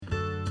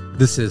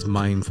This is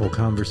Mindful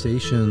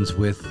Conversations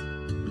with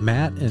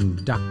Matt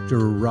and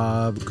Dr.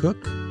 Rob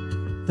Cook.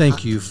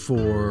 Thank you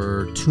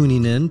for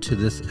tuning in to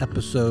this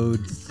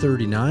episode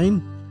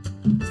 39.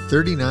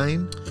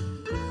 39?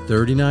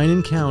 39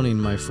 and counting,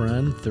 my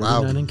friend. 39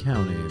 Wow. and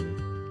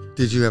counting.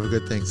 Did you have a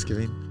good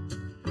Thanksgiving?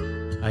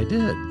 I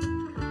did.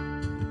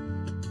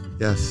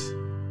 Yes.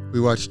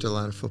 We watched a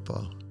lot of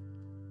football.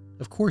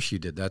 Of course you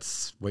did.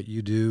 That's what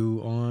you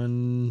do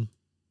on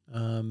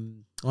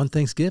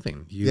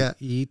Thanksgiving. You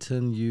eat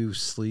and you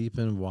sleep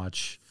and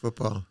watch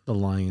Football. the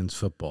Lions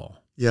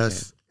football.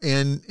 Yes.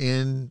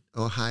 And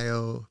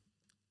Ohio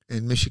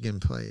and Michigan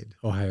played.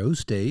 Ohio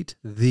State,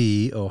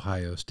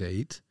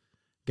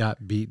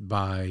 got beat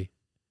by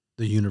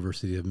the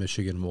University of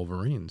Michigan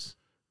Wolverines.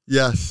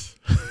 Yes.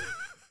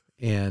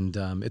 And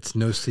it's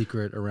no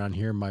secret around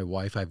here. My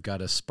wife, I've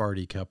got a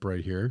Sparty cup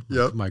right here,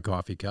 my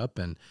coffee cup,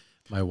 and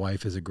my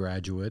wife is a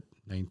graduate,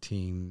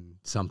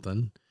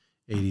 19-something,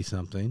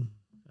 80-something,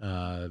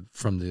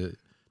 from the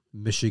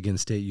Michigan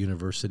State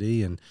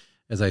University. And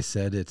as I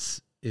said,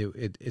 it's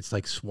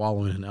like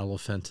swallowing an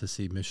elephant to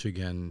see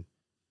Michigan,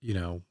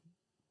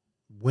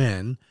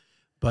 win.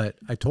 But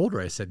I told her,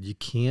 I said, you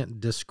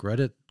can't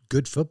discredit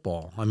good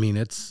football. I mean,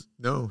 it's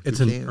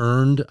an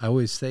earned, I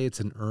always say it's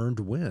an earned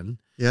win.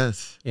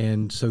 Yes.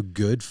 And so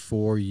good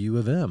for U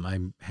of M.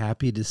 I'm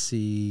happy to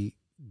see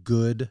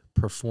good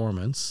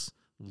performance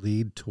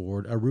lead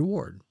toward a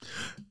reward.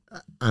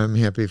 I'm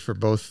happy for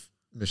both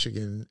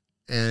Michigan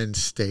and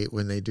State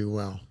when they do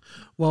well.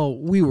 Well,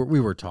 we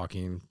were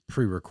talking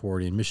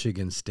pre-recording.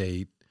 Michigan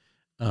State,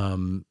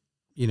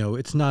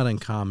 it's not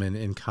uncommon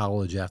in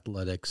college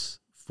athletics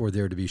for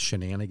there to be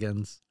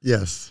shenanigans.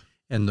 Yes.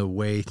 And the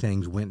way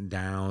things went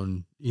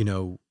down,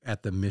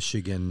 at the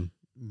Michigan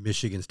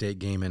State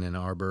game in Ann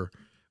Arbor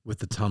with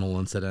the tunnel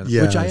incident,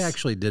 which I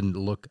actually didn't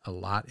look a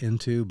lot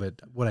into, but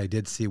what I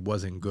did see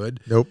wasn't good.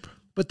 Nope.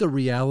 But the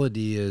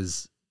reality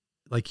is,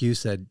 like you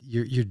said,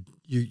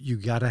 you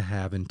got to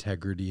have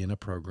integrity in a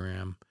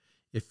program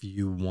if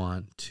you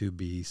want to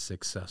be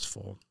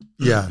successful.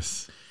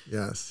 Yes.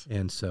 Yes.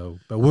 And so,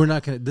 but we're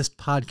not going to, this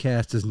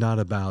podcast is not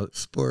about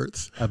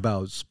sports,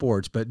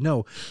 but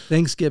no,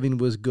 Thanksgiving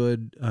was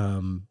good.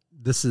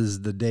 This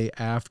is the day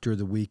after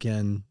the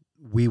weekend.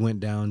 We went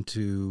down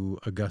to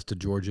Augusta,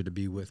 Georgia to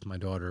be with my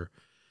daughter,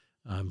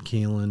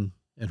 Kaylin,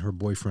 and her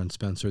boyfriend,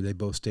 Spencer. They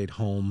both stayed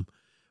home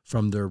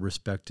from their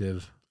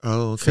respective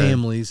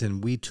families,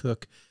 and we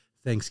took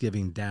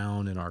Thanksgiving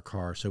down in our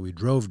car. So we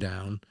drove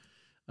down,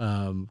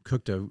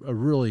 cooked a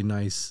really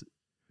nice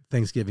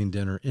Thanksgiving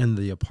dinner in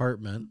the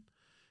apartment.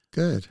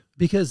 Good.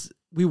 Because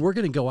we were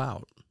going to go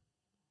out.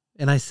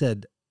 And I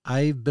said,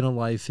 I've been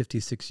alive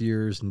 56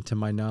 years, and to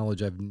my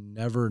knowledge, I've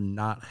never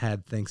not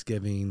had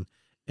Thanksgiving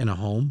in a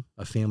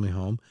family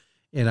home,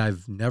 and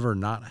I've never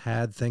not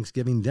had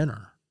Thanksgiving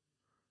dinner.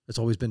 It's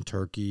always been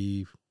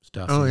turkey,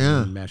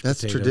 stuffing, mashed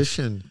potatoes. That's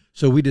tradition.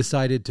 So we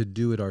decided to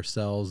do it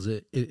ourselves,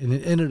 and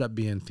it ended up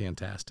being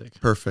fantastic.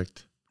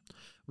 Perfect.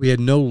 We had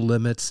no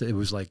limits. It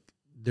was like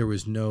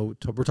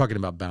we're talking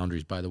about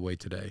boundaries, by the way,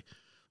 today.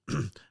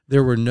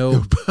 There were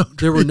no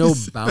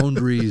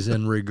boundaries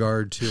in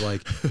regard to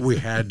like we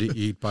had to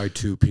eat by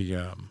 2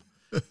 p.m.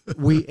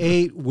 We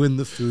ate when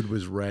the food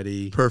was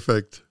ready.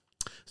 Perfect.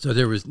 So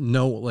there was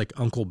no like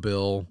Uncle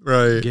Bill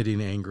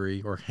getting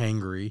angry or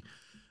hangry.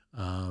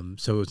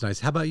 So it was nice.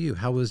 How about you?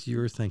 How was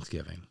your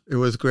Thanksgiving? It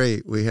was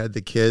great. We had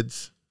the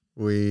kids.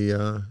 We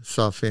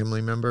saw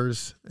family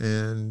members,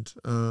 and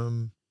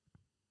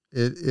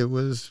it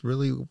was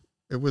well.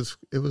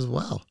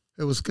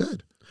 It was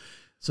good.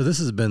 So this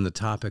has been the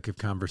topic of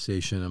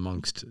conversation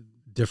amongst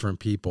different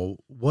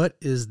people. What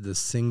is the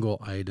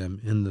single item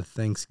in the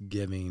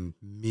Thanksgiving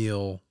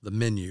meal, the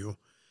menu,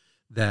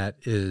 that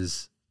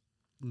is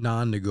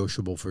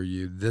non-negotiable for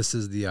you? This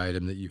is the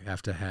item that you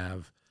have to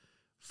have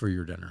for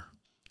your dinner.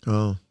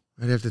 Oh,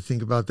 I'd have to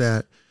think about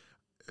that.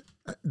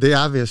 The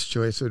obvious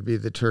choice would be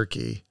the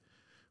turkey,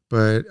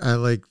 but I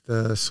like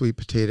the sweet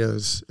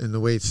potatoes and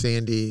the way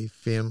Sandy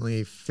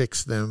family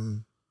fixes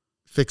them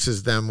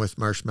with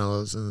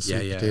marshmallows and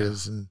sweet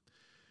potatoes and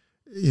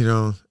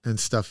and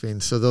stuffing.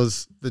 So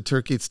the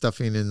turkey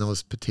stuffing and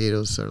those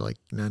potatoes are like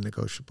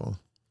non-negotiable.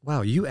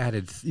 Wow, you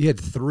had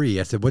 3.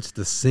 I said, what's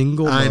the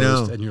single most? I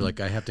know. And you're like,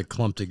 I have to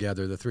clump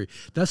together the 3.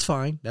 That's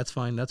fine.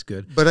 That's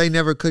good. But I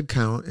never could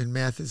count, and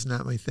math is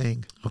not my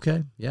thing.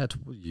 Okay. Yeah,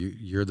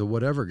 you're the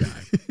whatever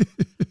guy.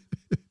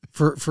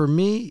 For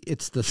me,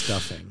 it's the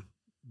stuffing.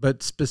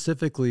 But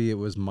specifically,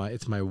 it's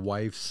my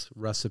wife's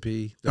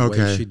recipe. The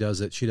way she does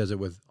it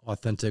with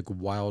authentic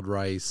wild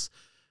rice,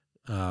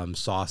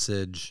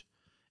 sausage,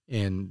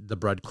 and the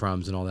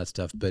breadcrumbs and all that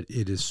stuff, but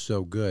it is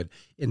so good.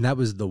 And that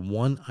was the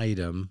one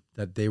item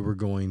that they were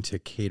going to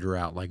cater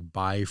out, like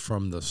buy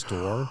from the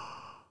store.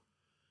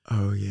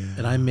 Oh yeah.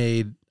 And I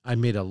made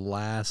a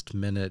last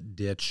minute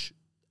ditch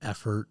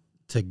effort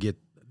to get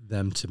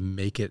them to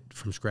make it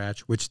from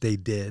scratch, which they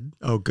did.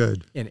 Oh,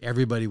 good. And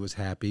everybody was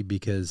happy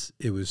because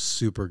it was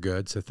super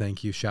good. So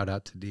thank you. Shout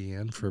out to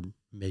Deanne for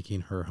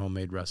making her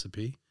homemade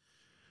recipe.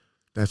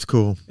 That's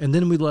cool. And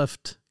then we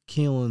left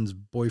Kaylin's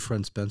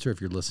boyfriend, Spencer,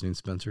 if you're listening,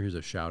 Spencer, here's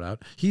a shout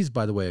out. He's,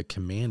 by the way, a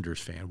Commanders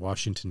fan,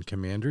 Washington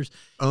Commanders.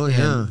 Oh, and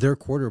yeah. their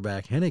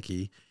quarterback,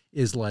 Heineke,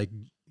 is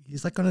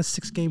he's on a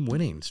 6-game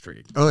winning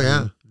streak. Oh,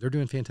 yeah. They're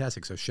doing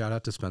fantastic. So shout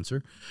out to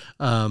Spencer.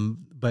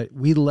 But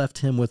we left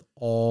him with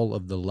all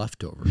of the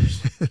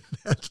leftovers.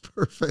 That's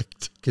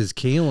perfect. Because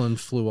Kaylin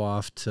flew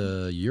off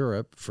to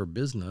Europe for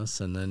business,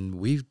 and then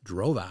we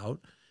drove out,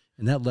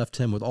 and that left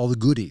him with all the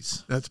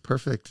goodies. That's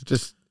perfect.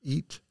 Just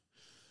eat.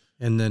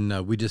 And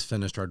then we just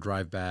finished our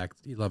drive back,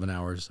 11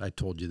 hours. I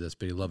told you this,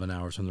 but 11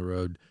 hours on the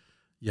road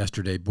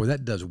yesterday. Boy,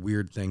 that does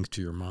weird things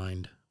to your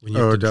mind when you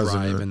have to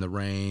drive in the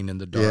rain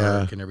and the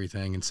dark and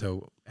everything. And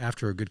so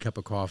after a good cup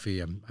of coffee,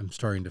 I'm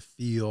starting to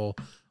feel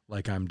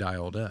like I'm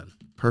dialed in.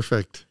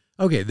 Perfect.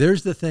 Okay,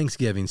 there's the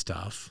Thanksgiving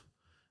stuff.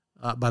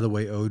 By the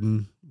way,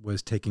 Odin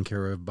was taken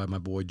care of by my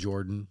boy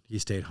Jordan. He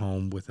stayed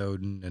home with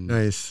Odin, and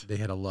nice. They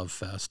had a love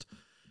fest.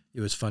 It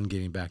was fun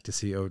getting back to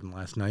see Odin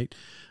last night.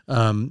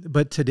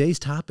 But today's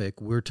topic,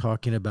 we're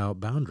talking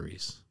about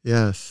boundaries.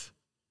 Yes.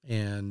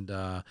 And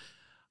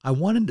I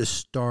wanted to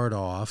start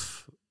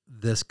off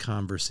this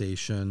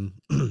conversation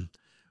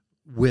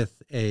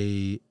with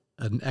an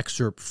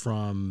excerpt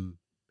from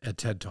a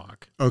TED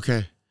Talk.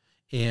 Okay.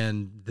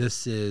 And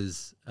this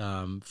is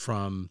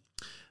from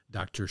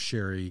Dr.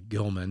 Sherry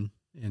Gilman,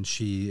 and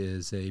she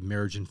is a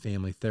marriage and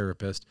family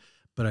therapist.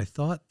 But I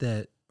thought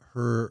that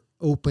her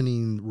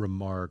opening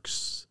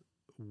remarks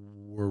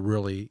were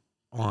really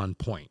on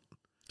point.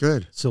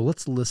 Good. So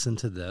let's listen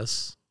to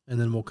this, and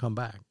then we'll come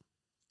back.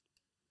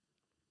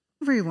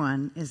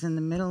 Everyone is in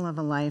the middle of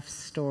a life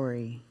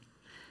story,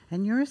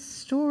 and your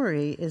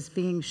story is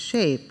being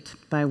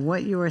shaped by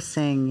what you are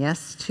saying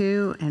yes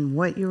to and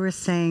what you are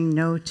saying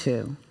no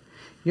to.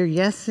 Your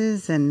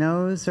yeses and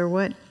nos are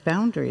what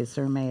boundaries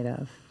are made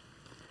of.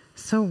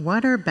 So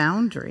what are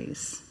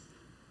boundaries?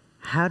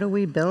 How do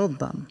we build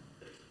them?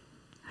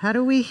 How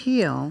do we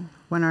heal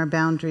when our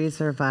boundaries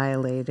are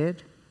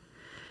violated?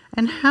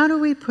 And how do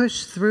we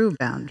push through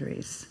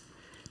boundaries?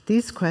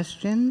 These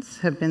questions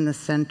have been the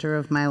center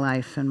of my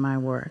life and my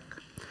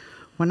work.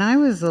 When I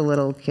was a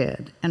little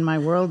kid and my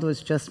world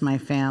was just my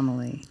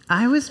family,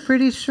 I was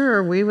pretty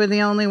sure we were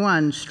the only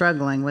ones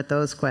struggling with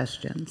those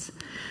questions.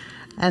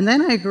 And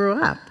then I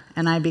grew up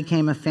and I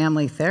became a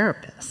family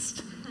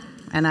therapist.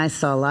 And I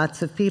saw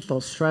lots of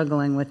people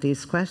struggling with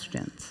these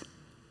questions.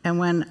 And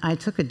when I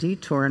took a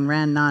detour and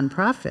ran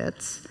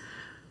nonprofits,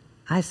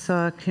 I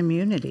saw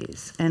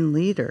communities and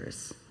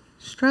leaders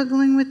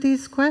struggling with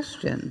these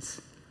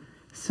questions.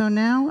 So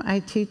now I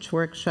teach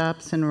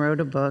workshops and wrote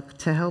a book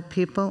to help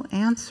people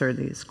answer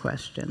these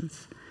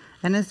questions.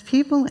 And as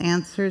people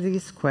answer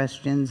these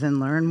questions and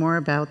learn more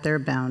about their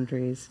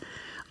boundaries,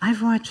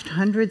 I've watched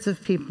hundreds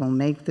of people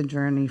make the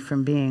journey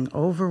from being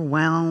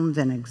overwhelmed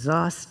and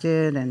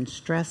exhausted and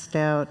stressed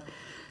out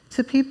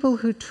to people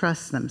who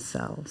trust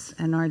themselves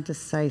and are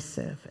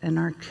decisive and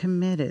are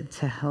committed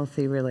to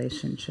healthy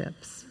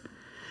relationships.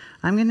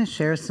 I'm going to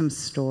share some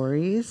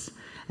stories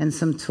and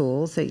some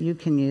tools that you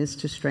can use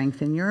to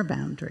strengthen your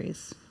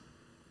boundaries.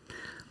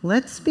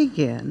 Let's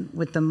begin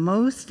with the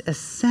most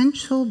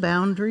essential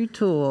boundary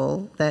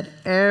tool that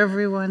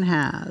everyone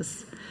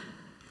has.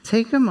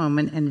 Take a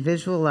moment and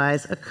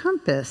visualize a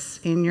compass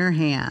in your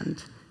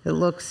hand. It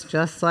looks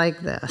just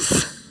like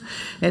this.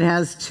 It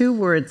has 2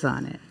 words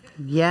on it,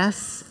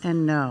 yes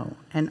and no,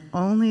 and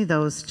only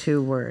those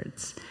 2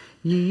 words.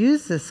 You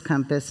use this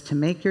compass to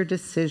make your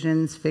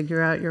decisions,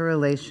 figure out your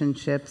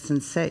relationships,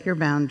 and set your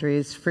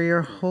boundaries for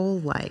your whole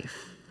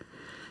life.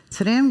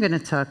 Today I'm going to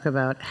talk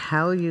about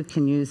how you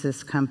can use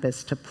this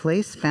compass to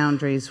place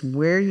boundaries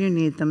where you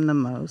need them the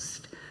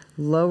most,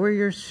 lower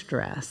your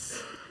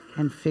stress,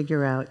 and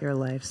figure out your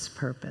life's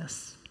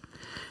purpose.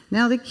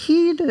 Now, the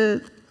key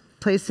to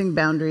placing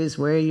boundaries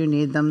where you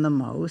need them the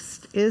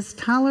most is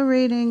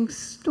tolerating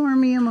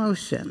stormy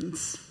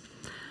emotions.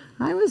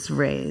 I was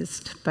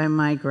raised by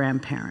my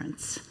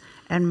grandparents,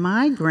 and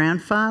my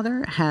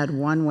grandfather had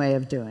one way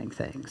of doing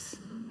things,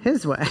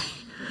 his way.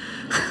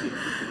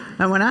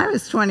 And when I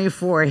was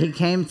 24, he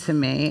came to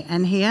me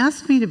and he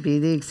asked me to be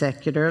the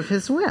executor of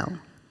his will.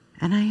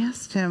 And I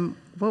asked him,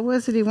 what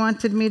was it he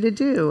wanted me to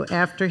do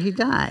after he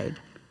died?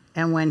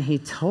 And when he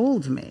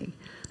told me,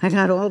 I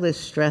got all this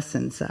stress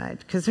inside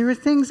because there were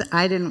things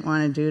I didn't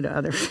want to do to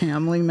other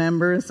family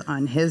members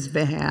on his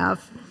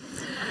behalf.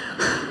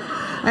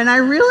 And I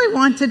really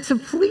wanted to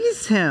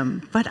please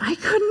him, but I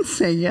couldn't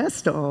say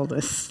yes to all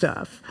this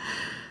stuff.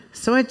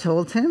 So I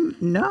told him,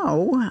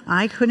 no,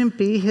 I couldn't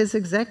be his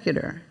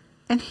executor.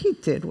 And he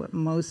did what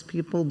most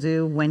people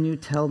do when you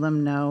tell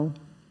them no.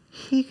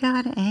 He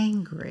got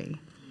angry.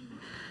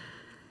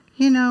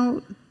 You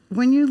know,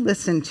 when you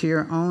listen to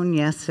your own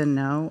yes and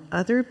no,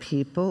 other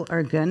people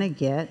are going to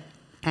get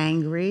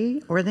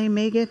angry or they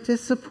may get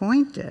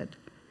disappointed.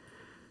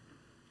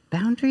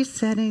 Boundary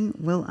setting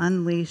will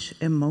unleash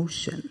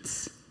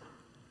emotions.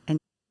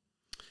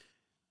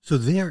 So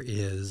there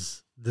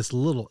is this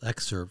little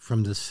excerpt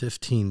from this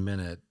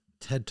 15-minute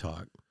TED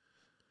Talk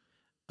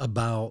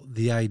about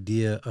the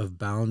idea of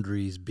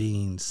boundaries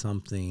being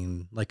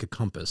something like a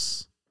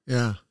compass.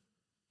 Yeah.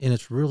 And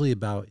it's really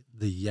about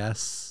the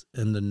yes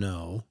and the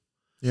no,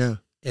 Yeah.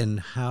 and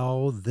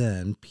how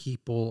then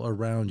people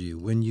around you,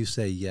 when you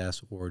say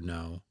yes or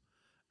no,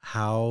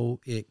 how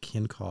it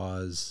can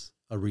cause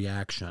a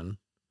reaction.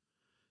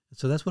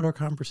 So that's what our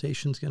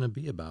conversation is going to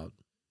be about.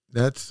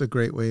 That's a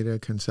great way to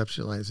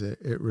conceptualize it.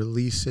 It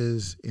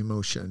releases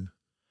emotion.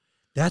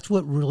 That's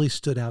what really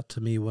stood out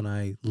to me when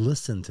I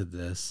listened to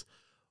this,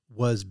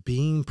 was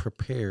being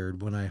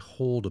prepared when I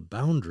hold a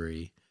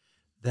boundary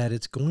that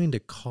it's going to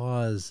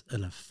cause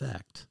an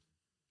effect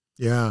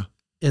Yeah.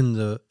 in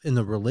the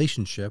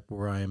relationship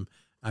where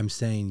I'm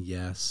saying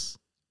yes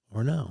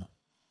or no.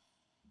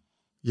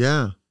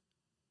 Yeah.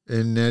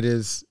 And that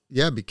is,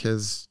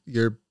 because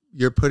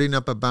you're putting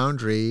up a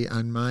boundary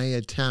on my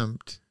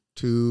attempt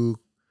to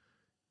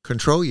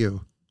control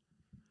you.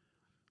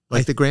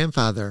 Like the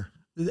grandfather.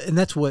 And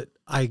that's what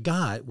I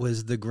got,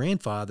 was the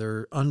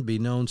grandfather,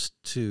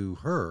 unbeknownst to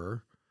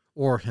her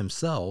or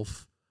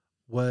himself,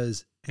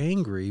 was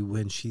angry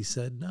when she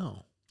said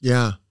no.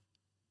 Yeah.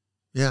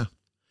 Yeah.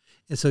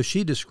 And so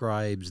she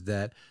describes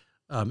that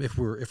if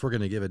we're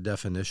going to give a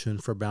definition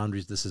for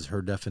boundaries, this is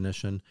her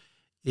definition.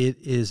 It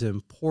is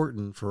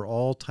important for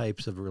all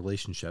types of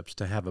relationships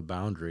to have a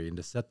boundary and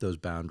to set those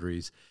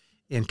boundaries,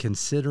 and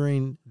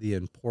considering the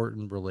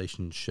important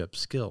relationship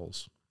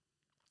skills.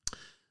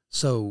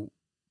 So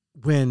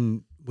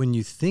when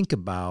you think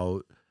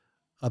about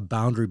a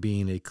boundary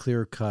being a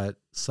clear-cut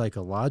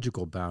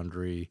psychological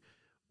boundary,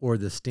 or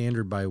the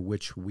standard by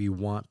which we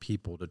want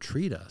people to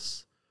treat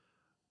us,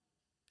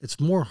 it's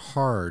more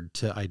hard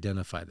to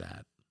identify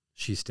that,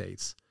 she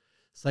states.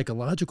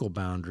 Psychological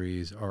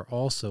boundaries are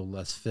also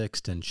less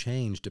fixed and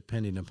change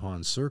depending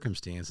upon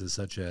circumstances,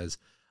 such as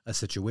a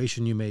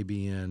situation you may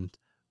be in,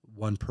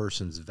 one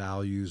person's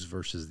values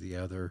versus the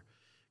other,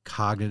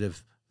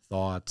 cognitive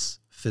thoughts,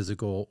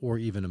 physical, or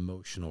even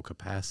emotional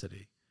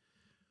capacity.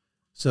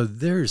 So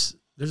there's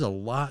a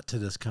lot to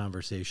this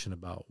conversation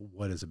about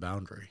what is a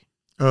boundary.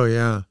 Oh,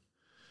 yeah.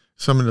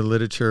 Some of the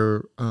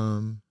literature, I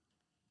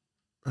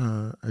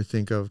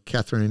think of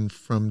Catherine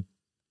from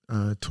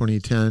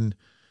 2010,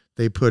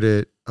 they put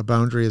it, a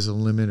boundary is a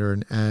limit or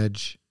an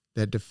edge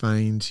that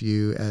defines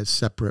you as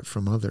separate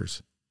from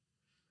others.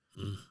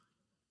 Mm.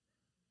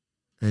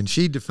 And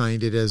she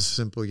defined it as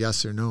simple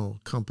yes or no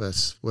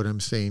compass, what I'm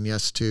saying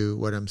yes to,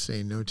 what I'm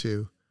saying no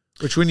to.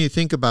 Which, when you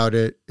think about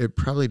it, it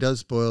probably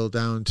does boil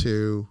down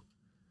to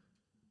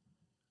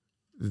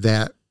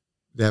that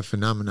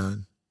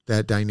phenomenon,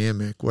 that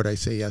dynamic, what I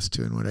say yes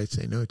to and what I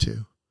say no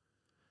to.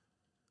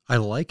 I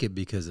like it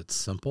because it's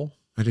simple.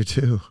 I do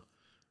too.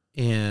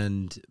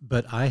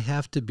 But I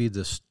have to be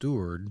the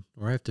steward,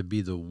 or I have to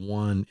be the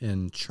one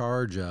in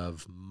charge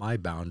of my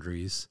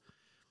boundaries.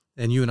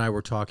 And you and I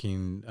were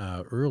talking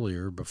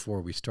earlier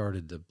before we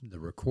started the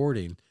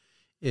recording,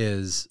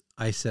 is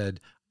I said,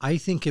 I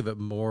think of it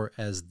more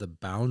as the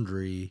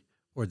boundary,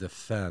 or the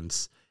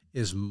fence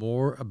is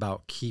more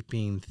about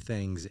keeping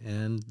things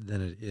in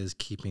than it is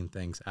keeping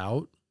things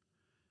out.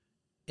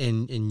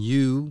 And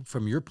you,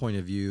 from your point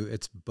of view,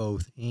 it's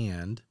both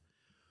and.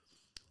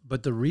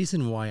 But the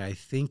reason why I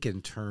think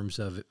in terms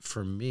of it,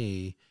 for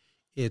me,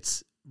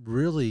 it's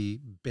really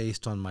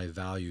based on my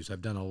values.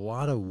 I've done a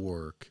lot of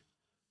work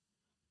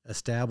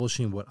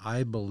establishing what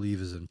I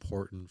believe is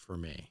important for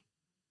me.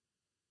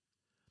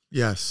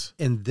 Yes.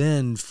 And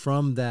then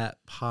from that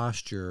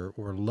posture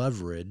or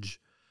leverage,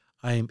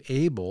 I am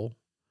able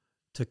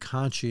to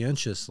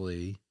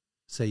conscientiously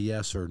say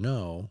yes or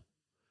no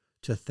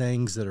to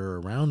things that are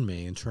around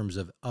me in terms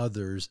of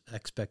others'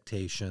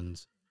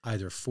 expectations,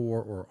 either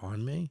for or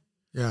on me.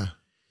 Yeah.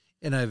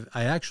 And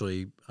I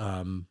actually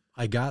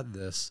got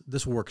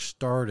this work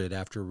started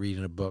after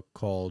reading a book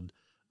called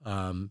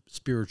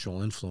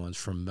Spiritual Influence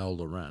from Mel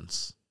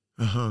Lawrence.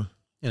 Uh-huh.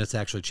 And it's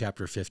actually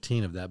chapter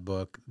 15 of that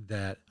book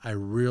that I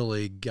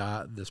really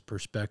got this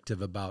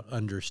perspective about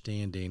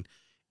understanding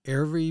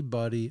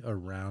everybody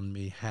around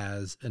me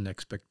has an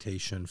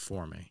expectation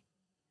for me.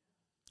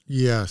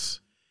 Yes.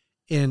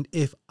 And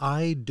if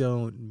I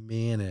don't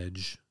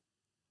manage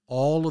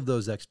all of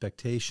those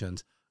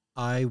expectations,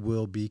 I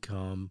will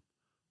become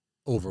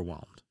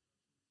overwhelmed.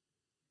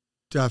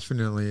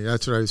 Definitely.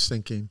 That's what I was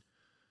thinking.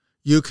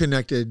 You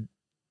connected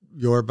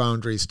your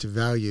boundaries to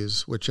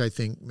values, which I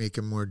think make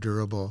them more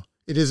durable.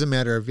 It is a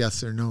matter of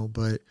yes or no,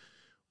 but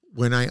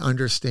when I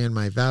understand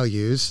my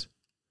values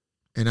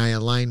and I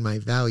align my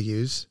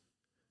values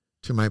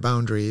to my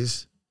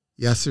boundaries,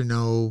 yes or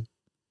no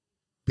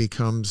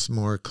becomes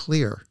more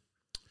clear.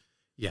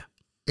 Yeah.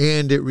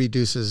 And it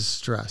reduces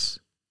stress.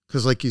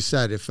 Because like you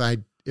said, if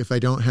I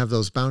don't have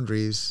those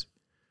boundaries,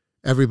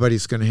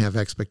 everybody's going to have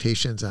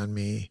expectations on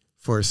me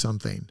for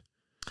something.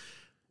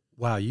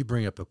 Wow, you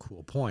bring up a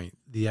cool point,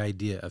 the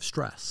idea of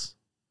stress.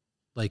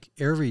 Like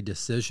every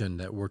decision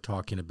that we're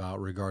talking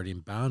about regarding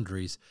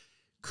boundaries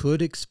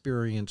could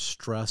experience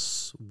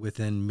stress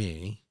within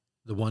me,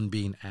 the one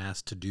being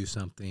asked to do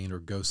something or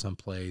go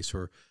someplace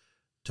or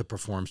to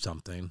perform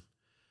something.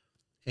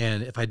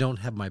 And if I don't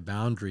have my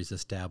boundaries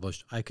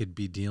established, I could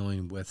be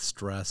dealing with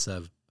stress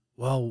of,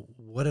 well,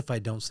 what if I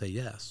don't say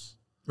yes?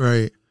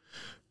 Right.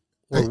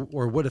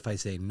 Or what if I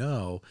say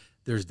no?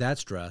 There's that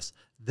stress.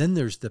 Then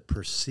there's the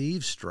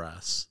perceived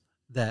stress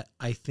that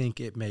I think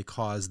it may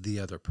cause the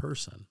other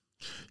person.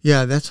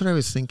 Yeah, that's what I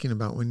was thinking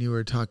about when you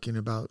were talking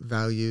about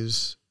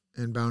values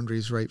and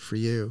boundaries right for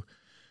you.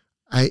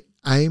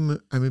 I'm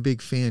a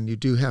big fan. You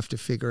do have to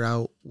figure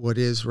out what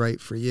is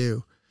right for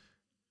you.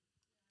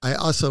 I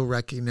also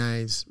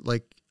recognize,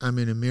 like, I'm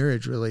in a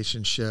marriage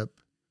relationship.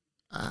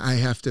 I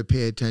have to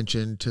pay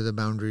attention to the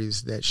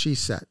boundaries that she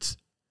sets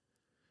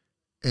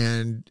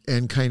and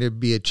kind of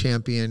be a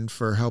champion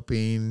for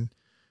helping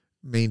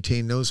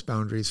maintain those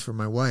boundaries for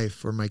my wife,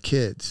 for my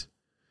kids.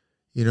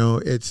 You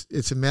know,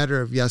 it's a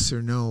matter of yes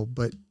or no,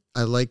 but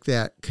I like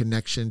that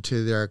connection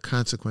to their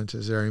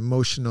consequences, their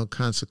emotional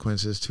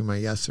consequences to my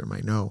yes or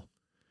my no.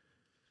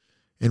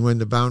 And when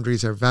the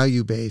boundaries are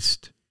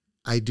value-based,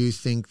 I do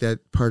think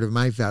that part of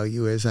my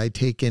value is I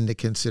take into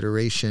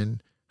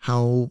consideration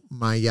how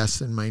my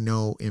yes and my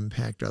no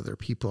impact other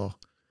people.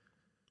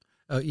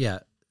 Yeah,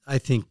 I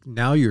think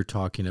now you're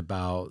talking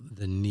about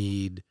the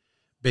need,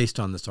 based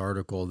on this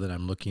article that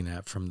I'm looking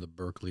at from the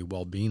Berkeley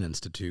Wellbeing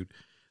Institute,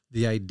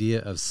 the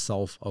idea of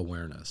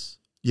self-awareness.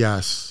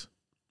 Yes.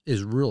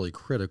 Is really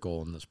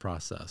critical in this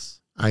process.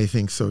 I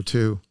think so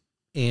too.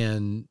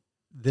 And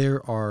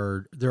there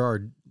are,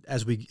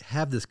 as we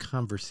have this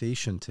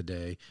conversation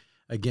today,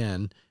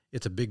 again,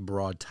 it's a big,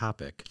 broad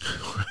topic.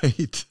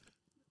 Right.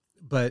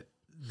 But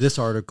this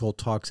article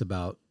talks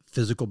about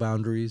physical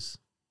boundaries,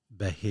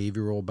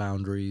 behavioral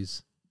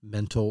boundaries,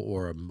 mental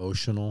or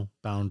emotional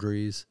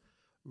boundaries,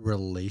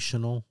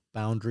 relational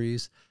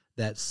boundaries.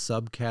 That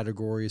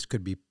subcategories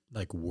could be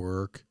like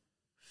work,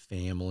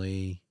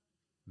 family,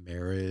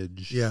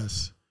 marriage.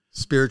 Yes.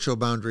 Spiritual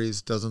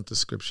boundaries, doesn't the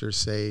scripture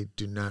say,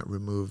 do not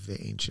remove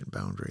the ancient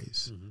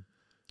boundaries? Mm-hmm.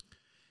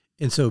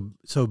 And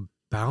so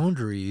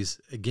boundaries,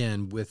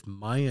 again, with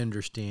my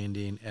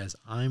understanding as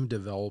I'm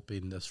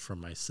developing this for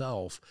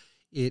myself,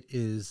 it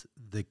is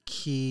the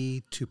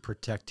key to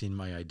protecting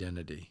my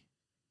identity.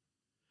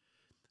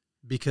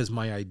 Because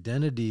my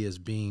identity is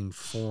being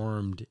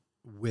formed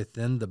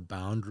within the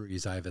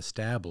boundaries I've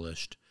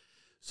established.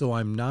 So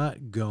I'm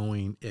not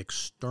going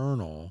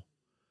external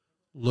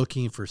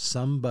looking for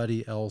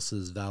somebody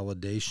else's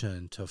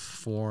validation to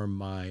form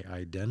my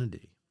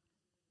identity.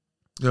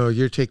 No,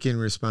 you're taking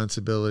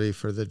responsibility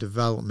for the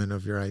development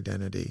of your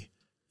identity.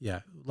 Yeah,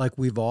 like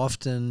we've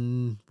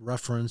often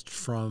referenced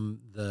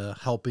from the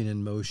helping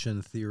in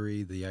motion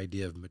theory, the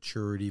idea of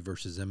maturity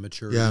versus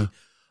immaturity. Yeah.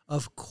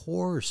 Of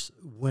course,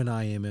 when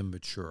I am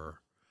immature,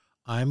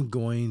 I'm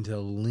going to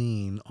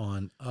lean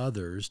on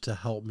others to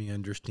help me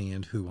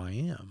understand who I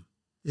am.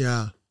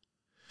 Yeah.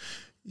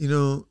 You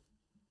know,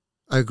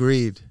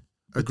 agreed.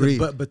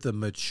 But the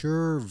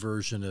mature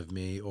version of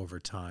me over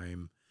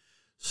time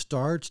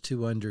starts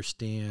to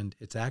understand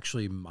it's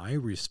actually my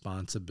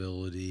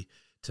responsibility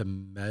to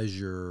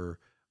measure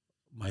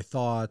my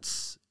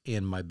thoughts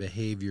and my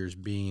behaviors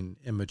being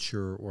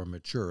immature or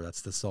mature.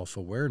 That's the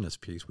self-awareness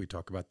piece. We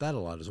talk about that a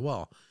lot as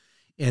well.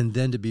 And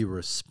then to be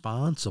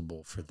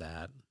responsible for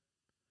that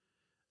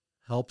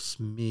helps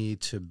me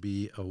to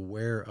be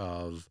aware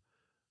of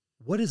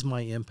what is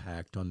my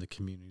impact on the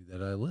community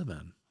that I live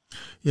in.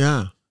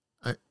 Yeah,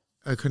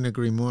 I couldn't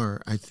agree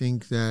more. I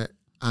think that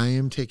I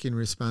am taking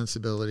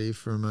responsibility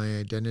for my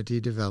identity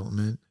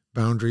development.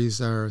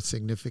 Boundaries are a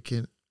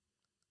significant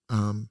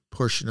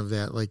portion of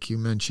that, like you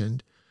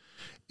mentioned.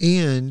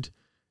 And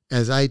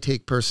as I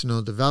take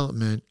personal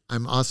development,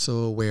 I'm also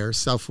aware,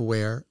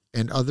 self-aware,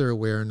 and other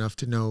aware enough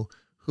to know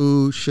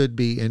who should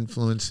be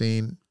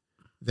influencing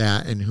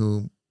that and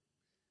who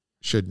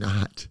should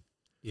not.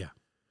 Yeah.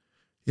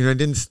 You know, I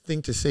didn't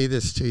think to say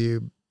this to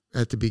you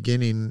at the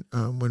beginning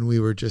when we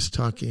were just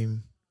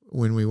talking,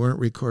 when we weren't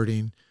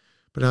recording,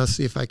 but I'll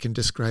see if I can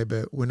describe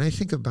it. When I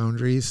think of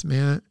boundaries,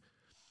 Matt,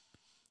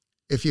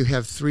 if you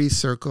have three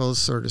circles,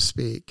 so to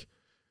speak,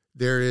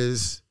 there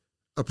is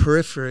a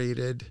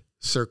perforated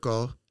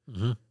circle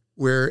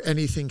where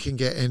anything can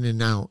get in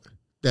and out.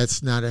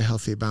 That's not a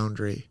healthy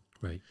boundary.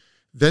 Right.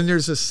 Then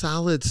there's a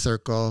solid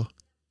circle,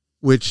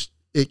 which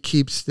it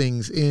keeps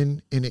things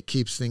in and it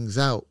keeps things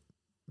out.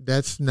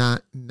 That's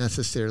not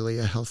necessarily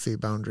a healthy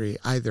boundary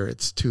either.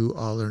 It's too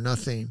all or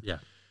nothing. Yeah.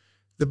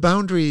 The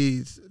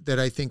boundaries that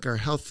I think are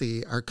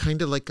healthy are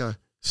kind of like a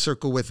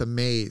circle with a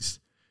maze.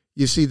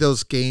 You see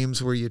those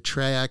games where you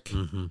track,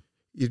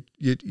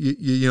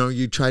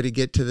 you try to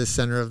get to the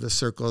center of the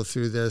circle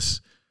through this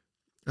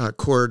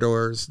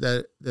corridors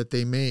that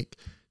they make.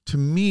 To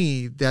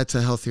me, that's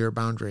a healthier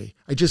boundary.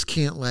 I just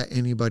can't let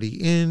anybody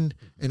in,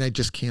 and I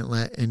just can't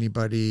let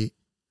anybody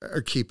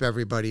or keep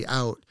everybody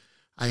out.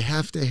 I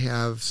have to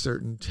have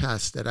certain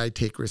tests that I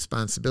take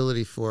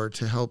responsibility for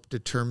to help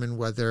determine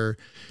whether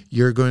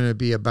you're going to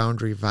be a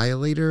boundary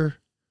violator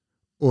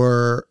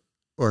or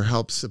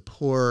help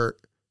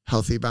support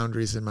healthy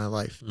boundaries in my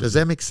life. Does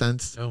that make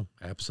sense? Oh,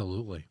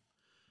 absolutely.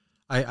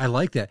 I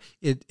like that.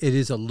 It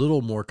is a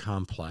little more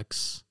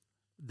complex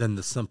than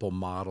the simple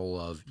model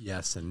of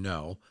yes and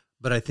no,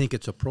 but I think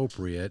it's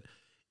appropriate.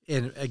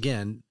 And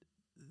again,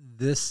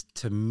 this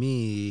to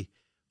me,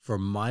 for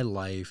my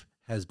life,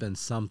 has been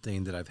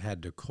something that I've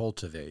had to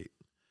cultivate.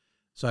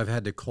 So I've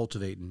had to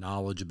cultivate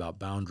knowledge about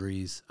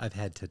boundaries. I've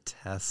had to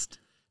test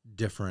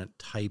different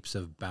types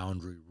of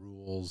boundary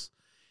rules.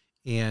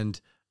 And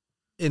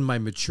in my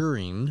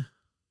maturing,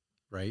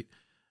 right,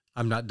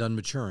 I'm not done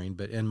maturing,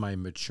 but in my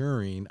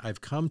maturing, I've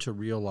come to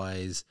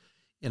realize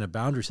in a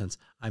boundary sense,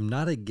 I'm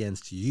not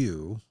against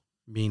you,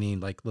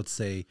 meaning like, let's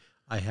say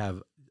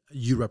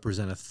you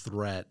represent a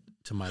threat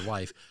to my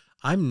life.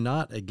 I'm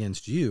not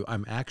against you.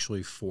 I'm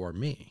actually for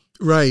me.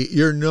 Right.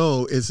 Your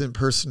no isn't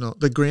personal.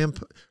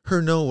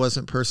 Her no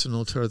wasn't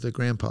personal to the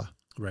grandpa.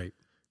 Right.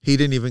 He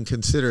didn't even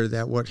consider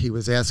that what he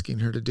was asking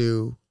her to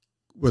do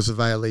was a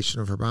violation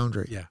of her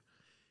boundary. Yeah.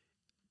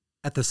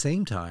 At the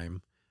same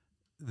time,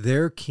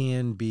 there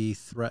can be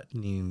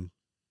threatening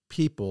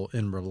people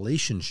in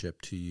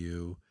relationship to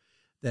you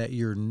that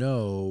your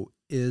no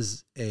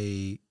is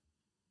a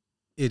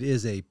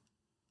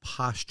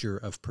posture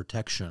of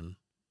protection.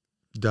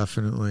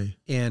 Definitely.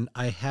 And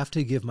I have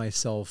to give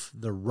myself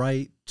the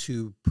right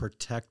to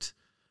protect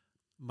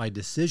my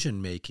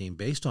decision making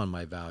based on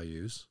my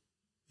values.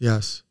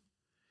 Yes.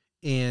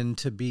 And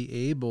to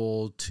be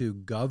able to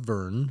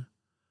govern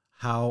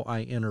how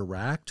I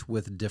interact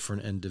with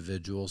different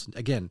individuals.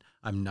 Again,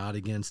 I'm not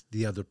against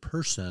the other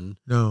person.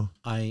 No.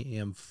 I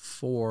am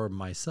for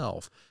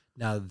myself.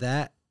 Now,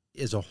 that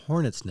is a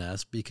hornet's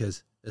nest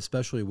because,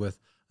 especially with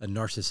a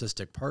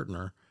narcissistic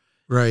partner,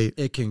 right,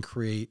 it can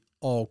create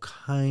all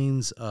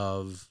kinds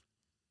of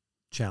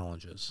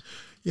challenges.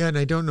 Yeah, and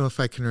I don't know if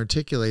I can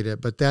articulate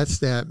it, but that's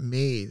that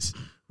maze,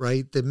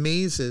 right? The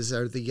mazes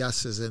are the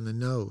yeses and the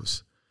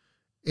nos.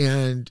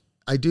 And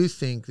I do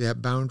think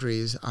that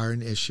boundaries are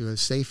an issue of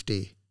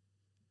safety.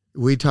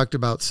 We talked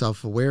about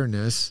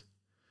self-awareness,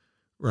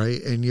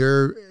 right? And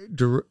you're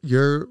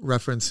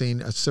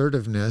referencing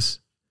assertiveness.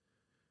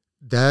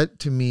 That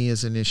to me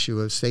is an issue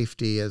of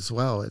safety as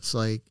well. It's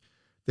like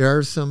there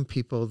are some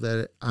people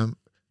that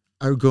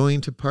are going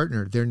to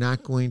partner. They're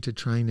not going to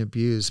try and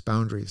abuse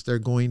boundaries. They're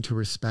going to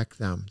respect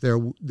them.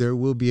 There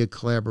will be a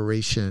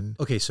collaboration.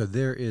 Okay, so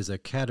there is a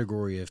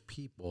category of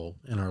people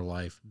in our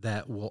life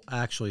that will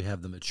actually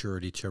have the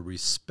maturity to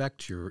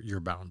respect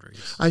your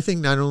boundaries. I think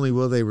not only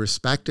will they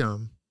respect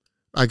them,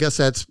 I guess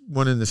that's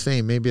one and the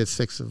same. Maybe it's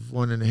 6 of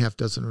one and a half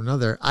dozen of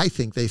another. I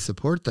think they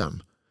support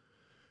them.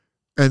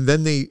 And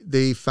then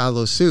they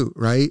follow suit,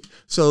 right?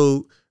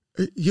 So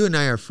you and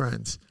I are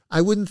friends. I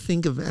wouldn't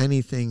think of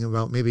anything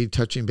about maybe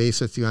touching base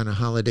with you on a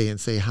holiday and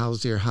say,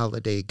 how's your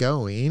holiday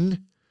going?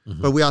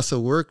 Mm-hmm. But we also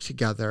work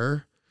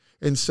together.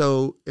 And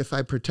so if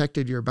I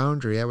protected your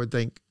boundary, I would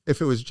think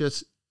if it was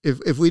just,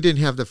 if we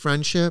didn't have the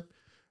friendship,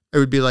 it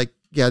would be like,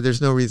 yeah,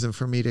 there's no reason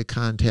for me to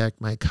contact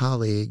my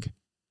colleague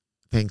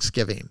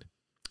Thanksgiving.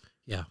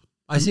 Yeah.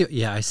 I see.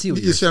 Yeah. I see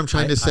what you see what I'm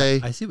trying to say.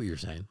 I see what you're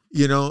saying.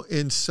 You know,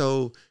 and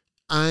so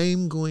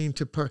I'm going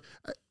to,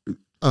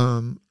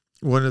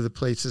 one of the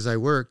places I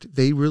worked,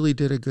 they really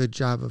did a good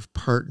job of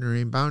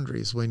partnering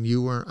boundaries. When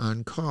you were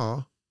on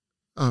call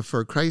for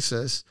a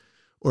crisis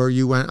or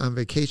you went on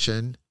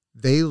vacation,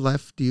 they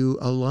left you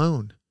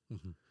alone.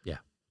 Mm-hmm. Yeah.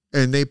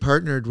 And they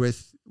partnered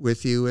with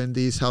you in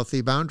these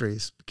healthy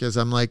boundaries because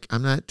I'm like,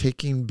 I'm not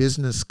taking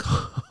business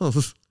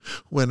calls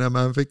when I'm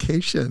on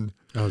vacation.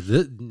 Oh,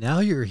 now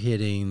you're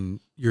hitting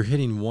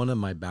one of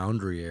my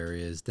boundary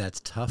areas that's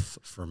tough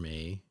for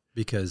me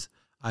because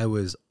I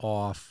was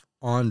off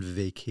on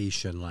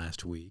vacation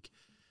last week,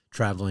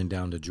 traveling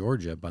down to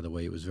Georgia. By the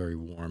way, it was very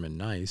warm and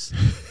nice.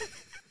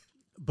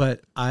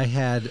 But I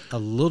had a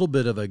little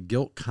bit of a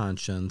guilt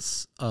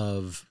conscience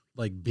of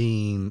like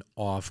being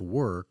off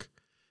work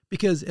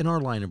because in our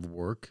line of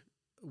work,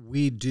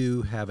 we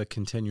do have a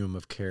continuum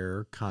of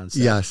care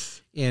concept.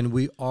 Yes. And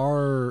we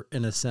are,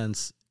 in a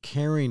sense,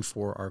 caring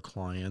for our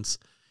clients.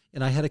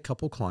 And I had a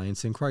couple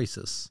clients in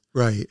crisis.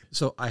 Right.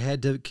 So I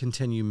had to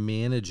continue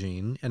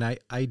managing, and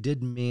I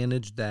did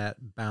manage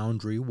that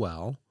boundary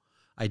well.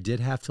 I did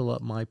have to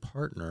let my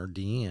partner,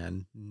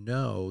 Deanne,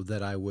 know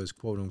that I was,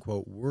 quote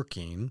unquote,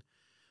 working,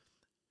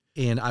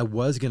 and I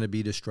was going to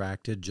be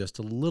distracted just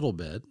a little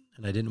bit,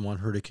 and I didn't want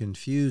her to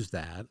confuse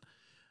that.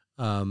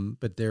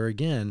 But there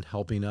again,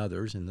 helping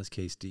others, in this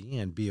case,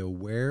 Deanne, be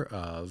aware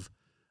of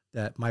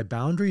that my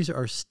boundaries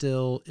are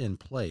still in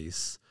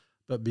place,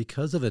 but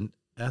because of an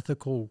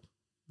ethical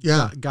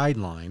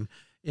guideline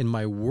in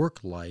my work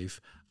life,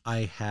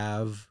 I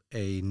have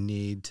a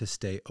need to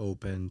stay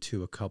open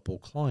to a couple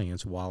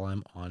clients while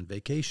I'm on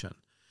vacation.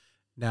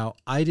 Now,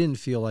 I didn't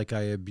feel like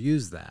I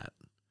abused that.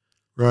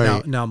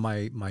 Right. Now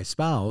my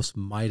spouse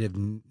might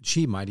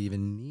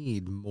even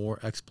need more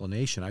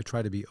explanation. I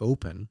try to be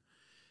open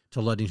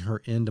to letting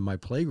her into my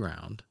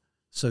playground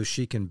so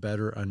she can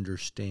better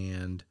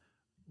understand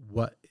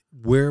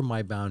where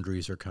my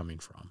boundaries are coming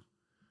from.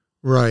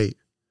 Right.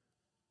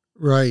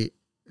 Right.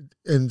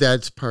 And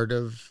that's part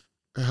of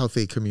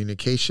healthy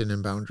communication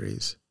and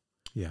boundaries.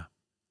 Yeah.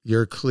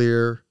 You're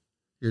clear.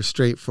 You're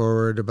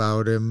straightforward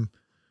about him.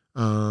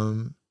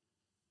 To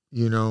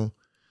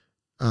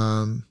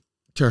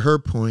her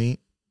point,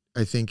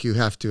 I think you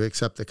have to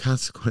accept the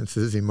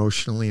consequences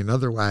emotionally and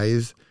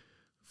otherwise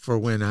for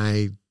when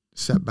I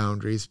set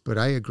boundaries, but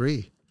I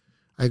agree.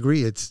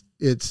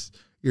 It's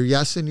your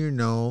yes and your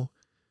no.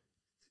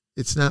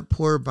 It's not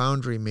poor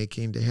boundary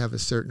making to have a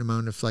certain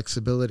amount of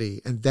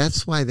flexibility. And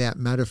that's why that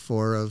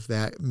metaphor of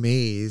that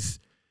maze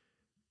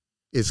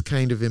is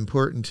kind of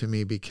important to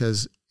me,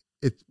 because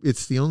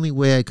it's the only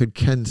way I could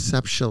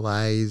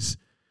conceptualize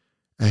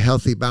a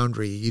healthy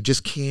boundary. You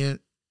just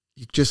can't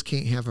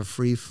have a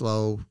free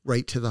flow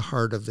right to the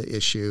heart of the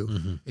issue,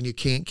 and you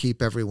can't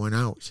keep everyone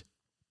out.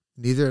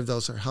 Neither of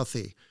those are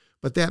healthy.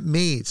 But that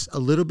maze, a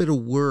little bit of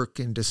work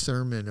and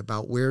discernment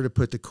about where to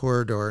put the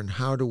corridor and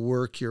how to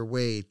work your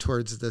way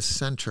towards the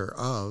center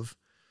of,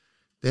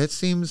 that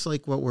seems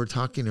like what we're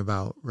talking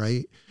about,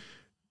 right?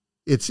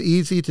 It's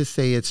easy to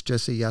say it's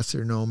just a yes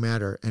or no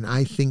matter, and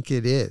I think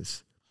it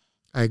is.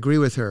 I agree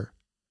with her.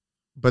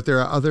 But there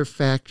are other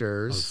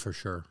factors for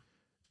sure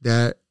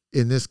that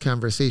in this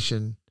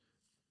conversation,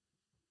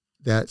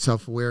 that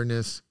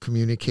self-awareness,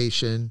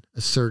 communication,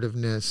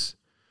 assertiveness,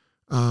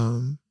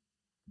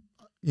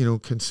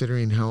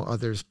 considering how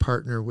others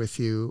partner with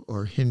you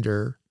or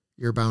hinder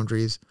your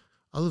boundaries,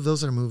 all of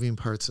those are moving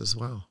parts as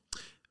well.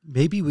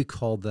 Maybe we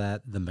call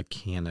that the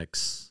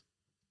mechanics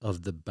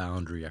of the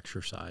boundary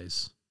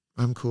exercise.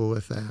 I'm cool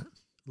with that.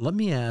 Let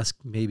me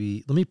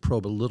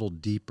probe a little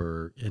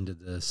deeper into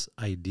this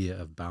idea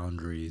of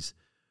boundaries.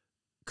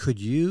 Could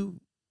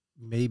you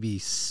maybe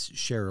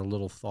share a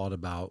little thought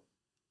about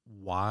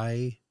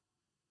why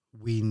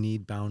we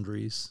need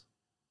boundaries?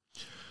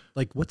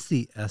 Like, what's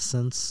the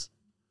essence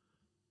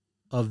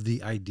of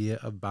the idea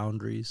of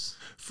boundaries?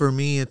 For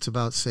me, it's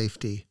about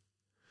safety.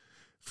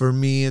 For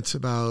me, it's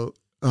about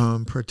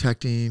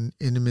protecting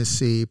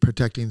intimacy,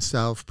 protecting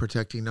self,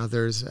 protecting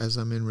others as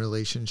I'm in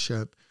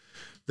relationship.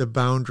 The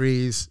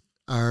boundaries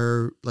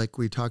are, like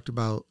we talked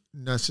about,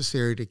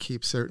 necessary to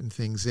keep certain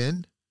things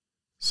in,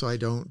 so I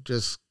don't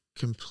just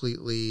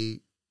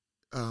completely,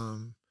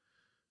 what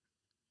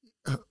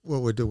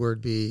would the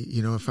word be?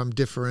 If I'm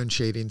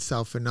differentiating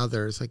self and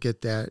others, I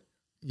get that,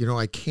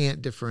 I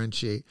can't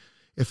differentiate.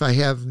 If I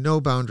have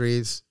no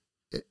boundaries,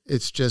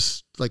 it's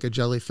just like a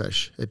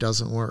jellyfish. It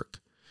doesn't work.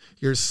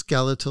 Your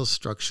skeletal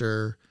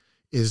structure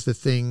is the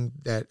thing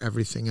that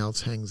everything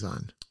else hangs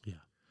on. Yeah.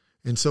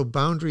 And so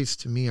boundaries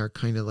to me are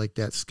kind of like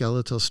that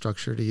skeletal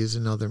structure, to use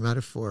another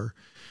metaphor.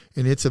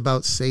 And it's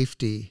about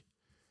safety.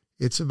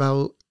 It's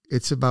about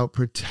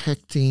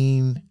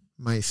protecting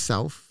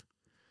myself,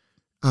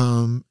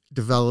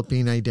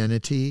 developing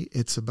identity.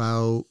 It's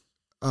about,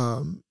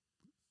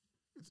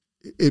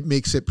 it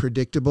makes it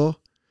predictable,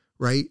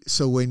 right?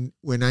 So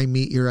when I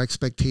meet your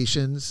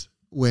expectations,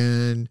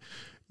 when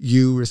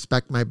you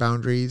respect my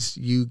boundaries,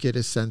 you get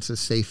a sense of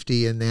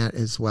safety in that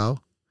as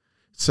well.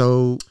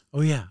 So, oh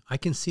yeah, I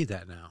can see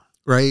that now.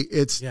 Right?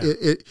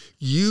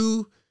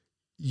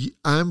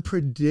 I'm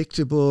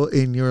predictable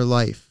in your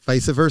life,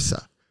 vice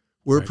versa.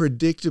 We're right.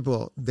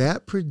 Predictable.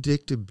 That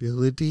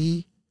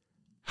predictability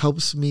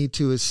helps me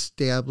to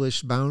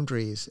establish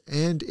boundaries.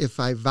 And if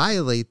I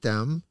violate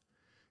them,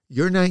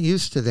 you're not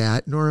used to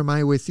that, nor am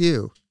I with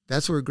you.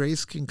 That's where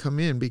grace can come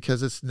in,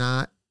 because it's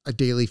not a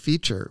daily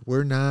feature.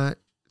 We're not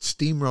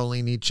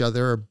steamrolling each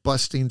other or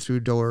busting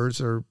through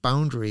doors or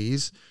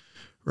boundaries,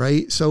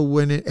 right? So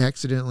when it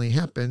accidentally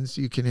happens,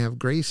 you can have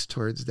grace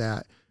towards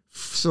that.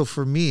 So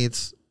for me,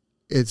 it's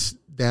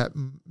that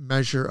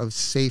measure of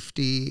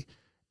safety,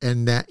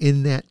 and that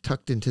in that,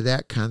 tucked into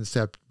that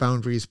concept,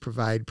 boundaries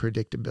provide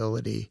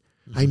predictability.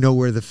 Mm-hmm. I know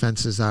where the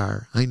fences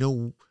are. I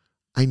know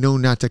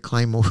not to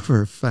climb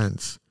over a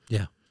fence.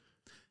 Yeah.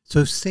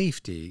 So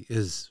safety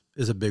is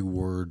a big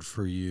word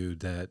for you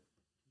that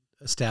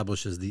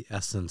establishes the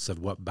essence of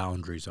what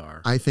boundaries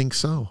are. I think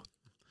so.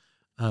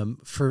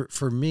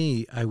 For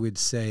me, I would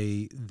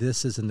say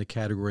this is in the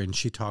category, and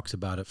she talks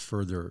about it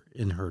further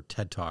in her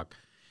TED Talk,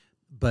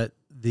 but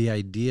the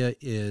idea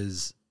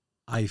is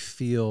I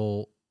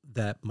feel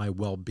that my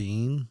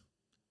well-being,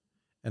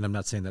 and I'm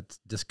not saying that's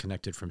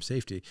disconnected from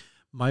safety,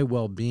 my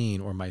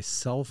well-being or my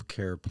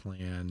self-care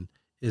plan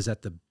is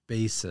at the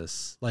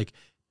basis, like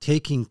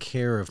taking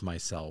care of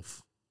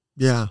myself.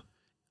 Yeah.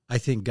 I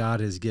think God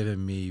has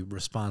given me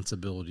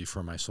responsibility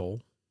for my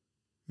soul.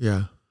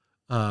 Yeah.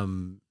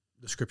 The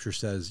scripture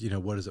says,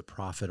 what does it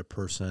profit a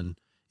person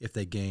if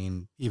they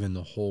gain even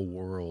the whole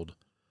world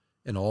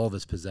and all of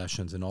its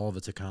possessions and all of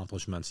its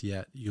accomplishments,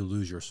 yet you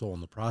lose your soul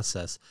in the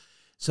process?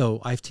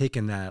 So I've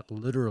taken that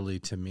literally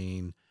to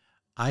mean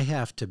I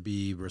have to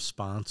be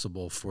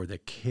responsible for the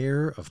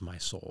care of my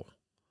soul.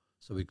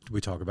 So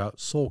we talk about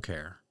soul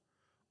care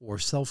or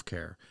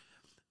self-care.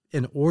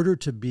 In order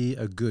to be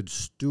a good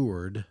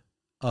steward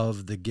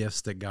of the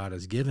gifts that God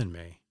has given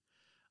me,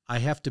 I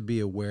have to be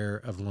aware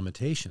of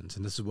limitations.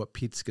 And this is what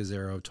Pete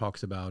Scazzaro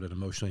talks about in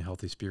Emotionally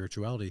Healthy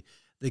Spirituality,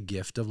 the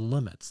gift of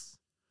limits.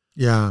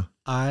 Yeah.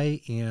 I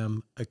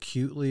am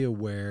acutely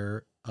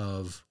aware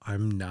of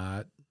I'm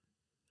not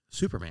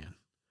Superman.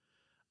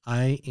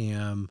 I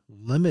am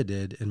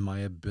limited in my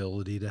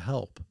ability to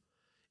help.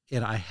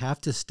 And I have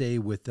to stay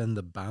within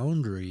the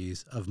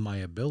boundaries of my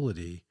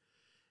ability,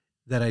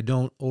 that I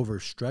don't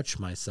overstretch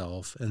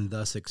myself and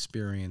thus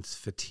experience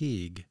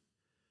fatigue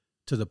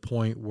to the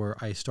point where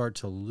I start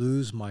to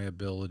lose my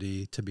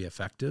ability to be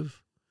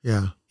effective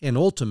Yeah. and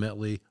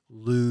ultimately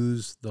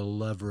lose the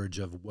leverage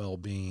of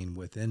well-being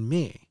within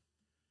me.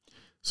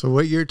 So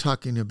what you're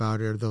talking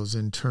about are those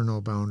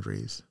internal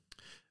boundaries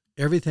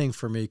Everything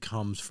for me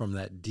comes from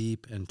that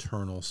deep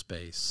internal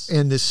space.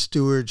 and the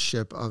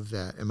stewardship of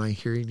that. Am I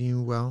hearing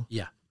you well?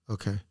 Yeah.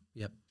 Okay.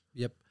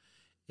 Yep.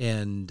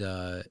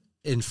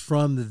 And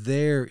from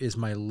there is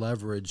my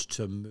leverage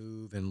to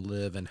move and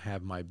live and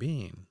have my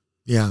being.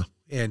 Yeah.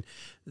 And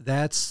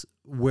that's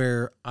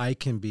where I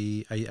can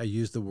be, I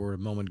used the word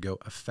a moment ago,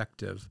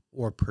 effective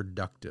or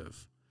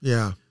productive,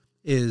 Yeah.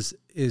 is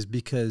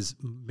because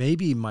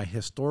maybe my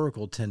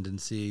historical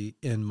tendency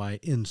and my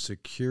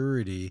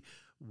insecurity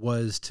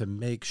was to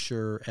make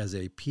sure as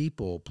a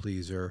people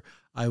pleaser,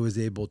 I was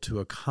able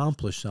to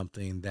accomplish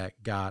something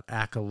that got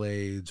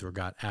accolades or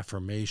got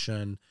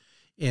affirmation.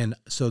 And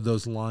so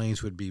those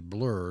lines would be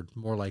blurred,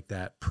 more like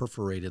that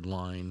perforated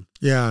line.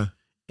 Yeah.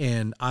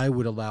 And I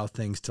would allow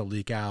things to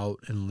leak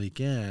out and leak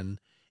in.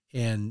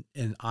 And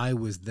I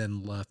was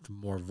then left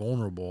more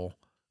vulnerable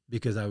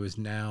because I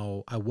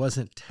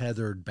wasn't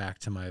tethered back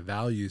to my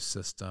value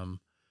system,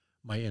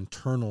 my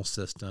internal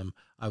system.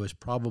 I was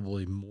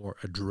probably more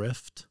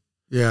adrift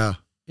Yeah.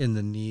 in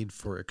the need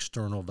for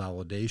external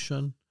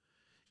validation.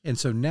 And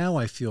so now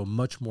I feel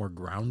much more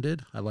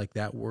grounded. I like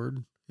that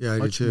word. Yeah. I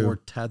do Much too. more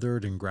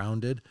tethered and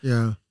grounded.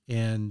 Yeah.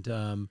 And,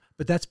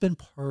 but that's been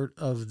part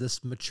of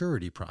this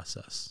maturity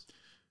process,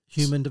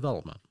 human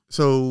development.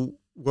 So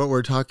what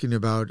we're talking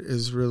about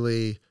is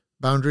really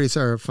boundaries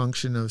are a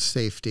function of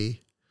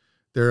safety.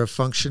 They're a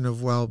function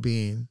of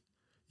well-being.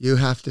 You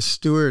have to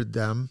steward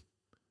them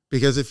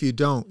because if you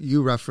don't,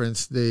 you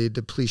reference the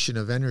depletion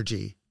of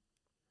energy.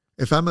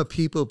 If I'm a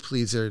people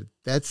pleaser,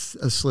 that's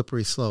a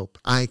slippery slope.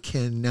 I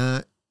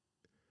cannot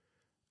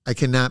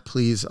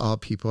please all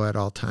people at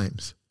all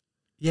times.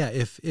 Yeah.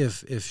 If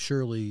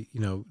Shirley,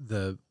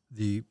 the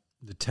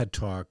TED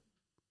Talk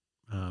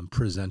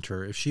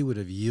presenter, if she would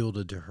have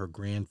yielded to her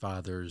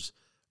grandfather's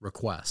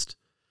request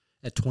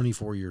at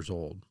 24 years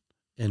old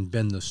and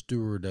been the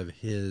steward of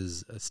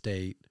his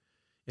estate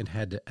and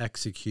had to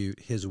execute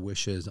his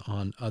wishes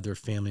on other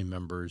family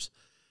members,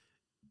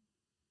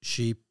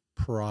 she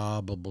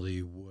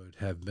probably would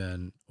have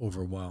been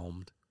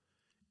overwhelmed.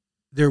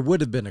 There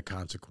would have been a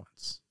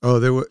consequence. Oh,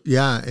 there were,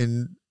 yeah.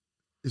 And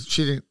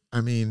she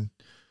didn't,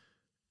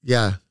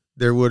 yeah,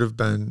 there would have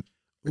been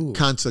Ooh.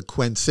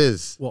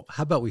 consequences. Well,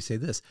 how about we say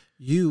this?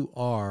 You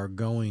are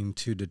going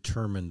to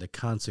determine the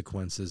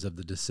consequences of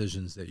the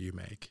decisions that you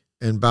make.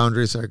 And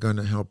boundaries are going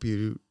to help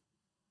you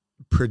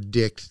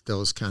predict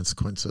those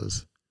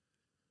consequences.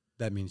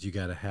 That means you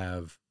got to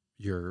have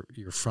your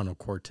frontal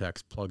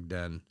cortex plugged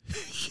in.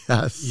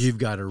 Yes. You've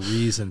got to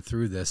reason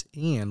through this.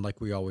 And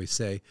like we always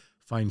say,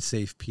 find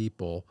safe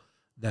people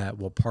that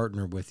will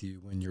partner with you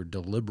when you're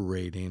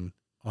deliberating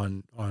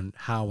on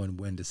how and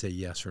when to say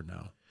yes or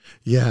no.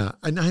 Yeah.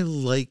 And I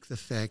like the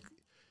fact,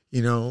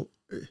 you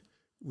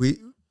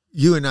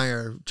and I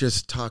are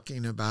just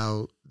talking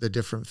about the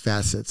different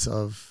facets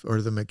of,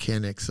 or the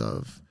mechanics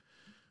of,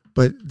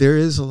 but there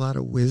is a lot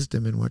of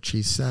wisdom in what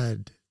she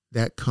said.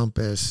 That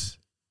compass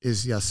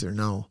is yes or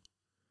no.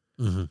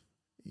 Mm-hmm.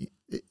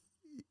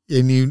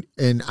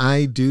 And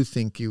I do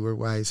think you were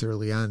wise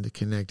early on to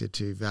connect it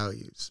to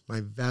values. My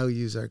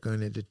values are going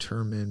to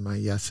determine my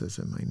yeses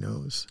and my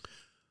nos.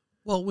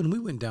 Well, when we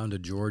went down to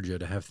Georgia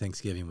to have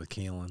Thanksgiving with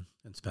Kaylin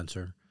and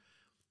Spencer,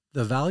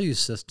 the value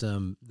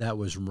system that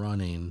was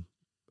running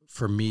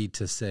for me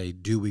to say,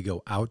 do we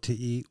go out to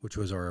eat, which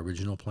was our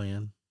original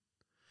plan?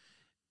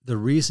 The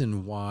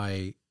reason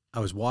why I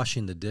was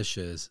washing the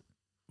dishes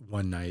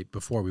one night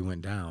before we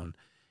went down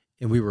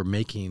and we were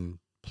making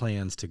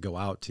plans to go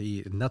out to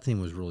eat and nothing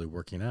was really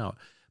working out.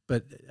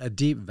 But a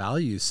deep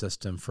value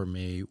system for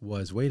me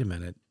was, wait a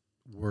minute,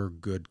 we're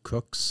good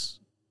cooks.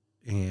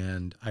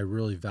 And I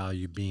really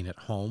value being at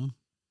home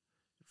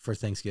for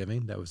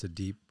Thanksgiving. That was a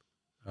deep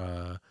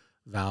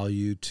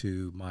value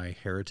to my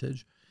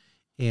heritage.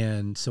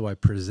 And so I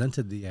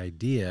presented the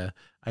idea.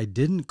 I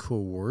didn't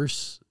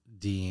coerce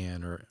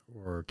Deanne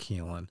or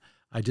Keelan.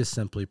 I just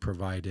simply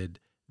provided,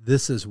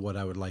 this is what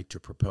I would like to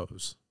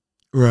propose.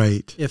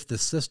 Right. If the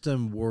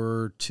system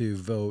were to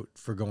vote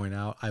for going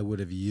out, I would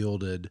have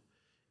yielded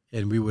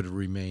and we would have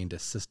remained a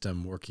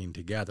system working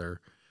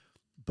together.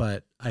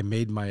 But I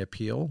made my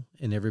appeal,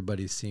 and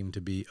everybody seemed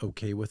to be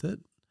okay with it.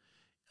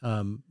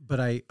 But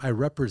I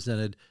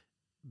represented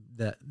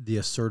the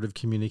assertive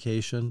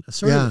communication.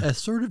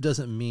 Assertive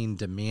doesn't mean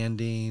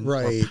demanding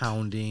Right. or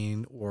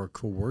pounding or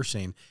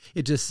coercing.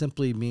 It just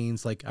simply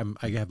means like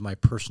I have my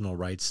personal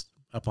rights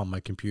up on my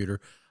computer.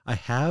 I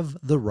have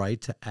the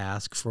right to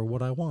ask for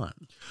what I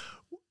want.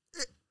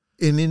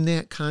 And in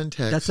that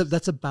context,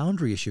 That's a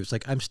boundary issue. It's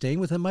like I'm staying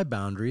within my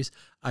boundaries.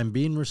 I'm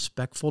being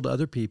respectful to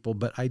other people,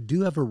 but I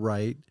do have a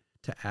right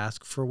to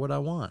ask for what I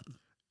want.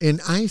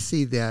 and I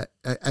see that,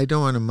 I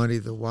don't want to muddy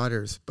the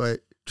waters, but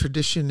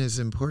tradition is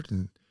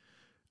important.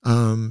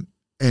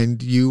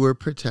 And you were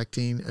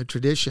protecting a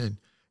tradition.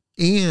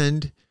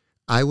 And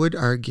I would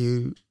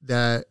argue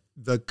that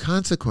the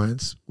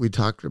consequence, we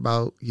talked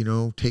about,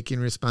 taking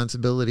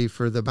responsibility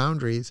for the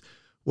boundaries.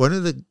 One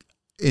of the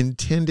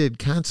intended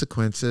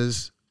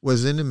consequences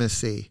was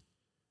intimacy.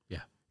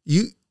 Yeah.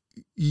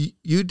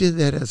 You did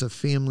that as a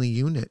family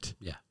unit.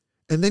 Yeah.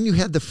 And then you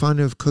had the fun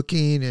of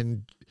cooking,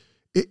 and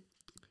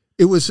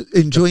it was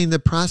enjoying the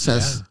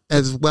process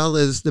as well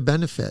as the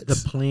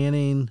benefits. The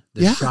planning,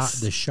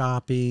 the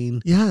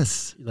shopping.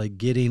 Yes. Like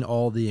getting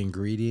all the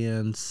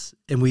ingredients.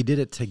 And we did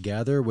it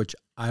together, which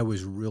I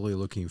was really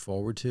looking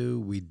forward to.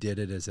 We did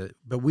it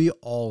but we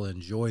all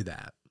enjoy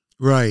that.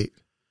 Right.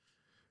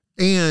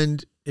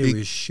 And it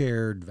was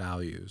shared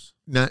values.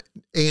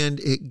 And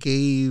it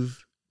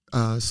gave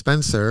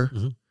Spencer,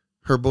 Mm-hmm.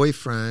 her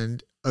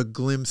boyfriend, a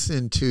glimpse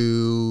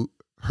into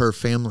her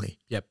family.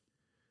 Yep.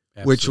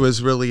 Absolutely. Which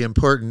was really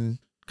important,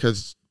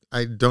 because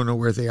I don't know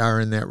where they are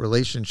in that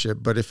relationship,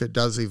 but if it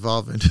does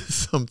evolve into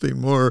something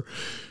more,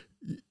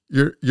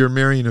 you're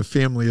marrying a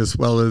family as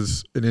well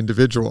as an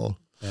individual.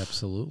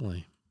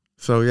 Absolutely.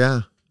 So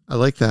yeah, I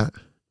like that.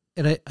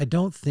 And I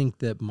don't think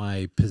that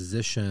my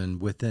position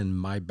within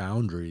my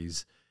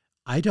boundaries,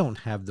 I don't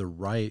have the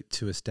right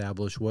to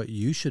establish what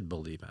you should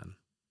believe in.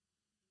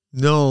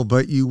 No,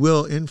 but you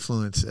will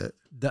influence it.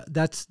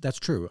 That's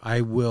true.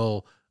 I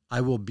will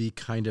be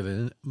kind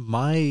of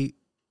my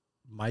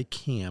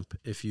camp,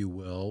 if you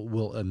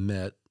will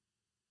emit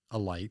a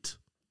light.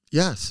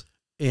 Yes.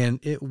 And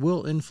it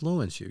will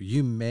influence you.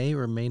 You may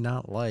or may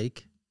not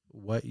like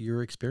what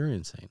you're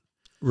experiencing.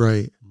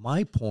 Right.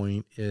 My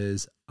point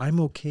is, I'm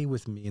okay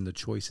with me and the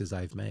choices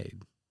I've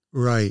made.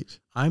 Right.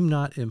 I'm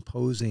not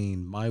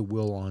imposing my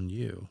will on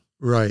you.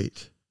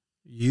 Right.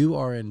 You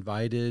are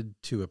invited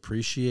to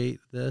appreciate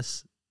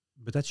this,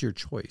 but that's your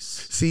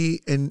choice.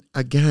 See, and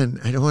again,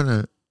 I don't want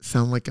to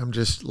sound like I'm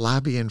just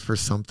lobbying for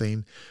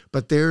something,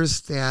 but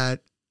there's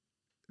that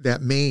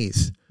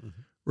maze,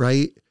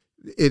 right?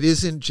 It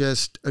isn't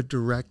just a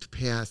direct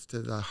path to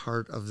the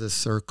heart of the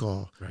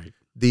circle. Right.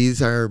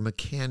 These are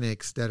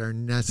mechanics that are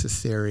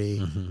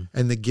necessary,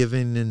 and the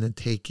giving and the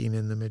taking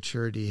and the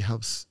maturity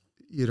helps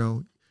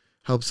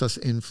us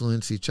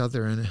influence each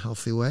other in a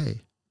healthy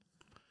way.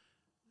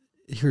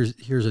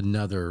 Here's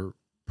another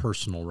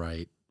personal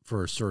right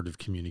for assertive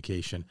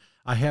communication.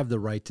 I have the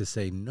right to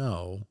say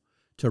no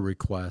to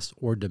requests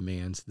or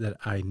demands that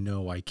I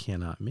know I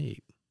cannot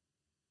meet.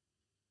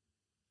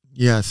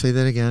 Yeah, say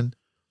that again.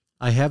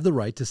 I have the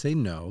right to say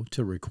no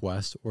to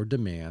requests or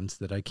demands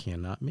that I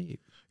cannot meet.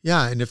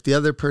 Yeah, and if the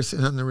other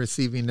person on the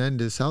receiving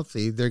end is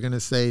healthy, they're going to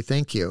say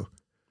thank you.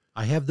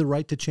 I have the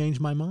right to change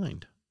my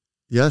mind.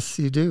 Yes,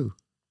 you do.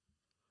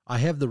 I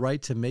have the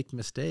right to make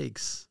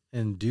mistakes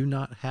and do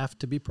not have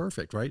to be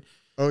perfect, right?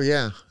 Oh,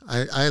 yeah.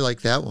 I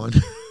like that one.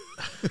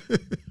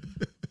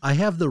 I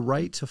have the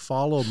right to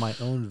follow my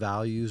own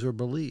values or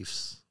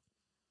beliefs.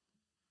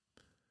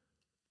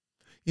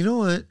 You know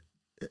what?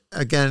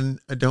 Again,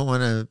 I don't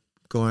want to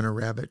go on a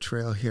rabbit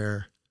trail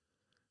here,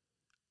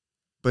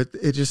 but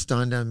it just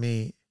dawned on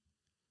me.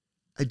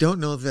 I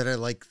don't know that I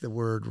like the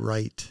word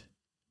right.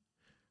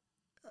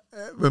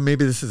 But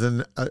maybe this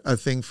is a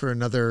thing for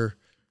another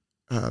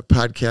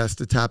podcast,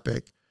 a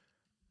topic.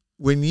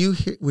 When you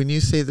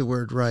say the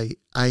word right,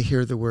 I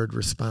hear the word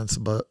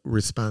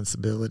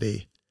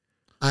responsibility.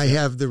 I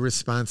have the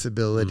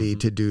responsibility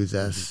to do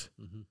this.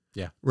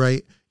 Yeah.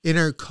 Right. In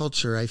our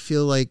culture, I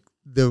feel like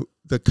the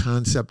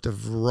concept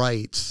of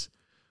rights,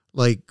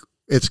 like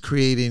it's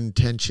creating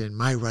tension,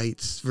 my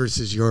rights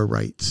versus your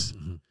rights.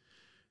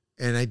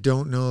 And I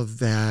don't know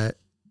that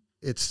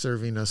it's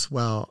serving us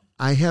well.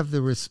 I have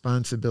the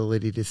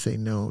responsibility to say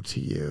no to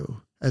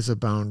you as a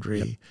boundary.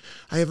 Yep.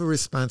 I have a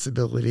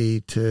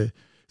responsibility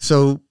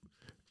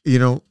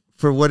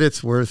for what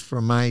it's worth,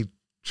 for my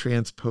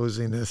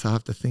transposing this, I'll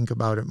have to think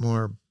about it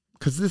more,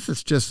 because this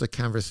is just a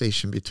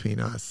conversation between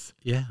us.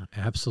 Yeah,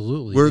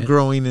 absolutely. We're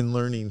growing and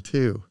learning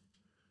too.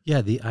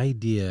 Yeah, the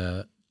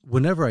idea,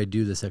 whenever I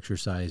do this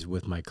exercise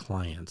with my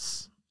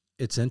clients,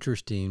 it's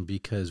interesting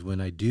because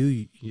when I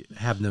do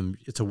have them,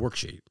 it's a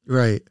worksheet.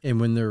 Right. And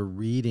when they're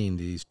reading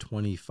these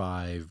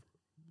 25,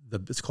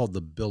 it's called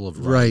the Bill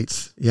of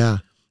Rights. Right. Yeah.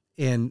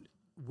 And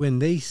when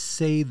they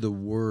say the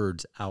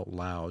words out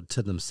loud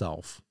to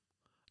themselves,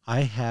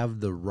 I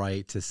have the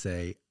right to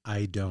say,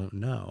 I don't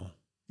know.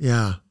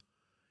 Yeah.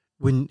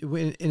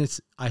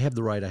 I have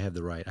the right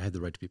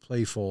to be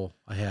playful.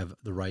 I have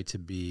the right to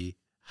be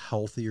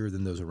healthier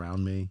than those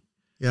around me.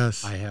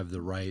 Yes. I have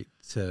the right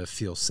to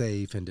feel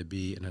safe and to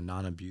be in a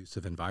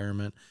non-abusive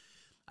environment.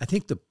 I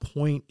think the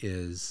point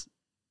is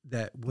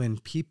that when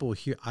people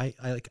hear,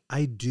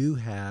 I do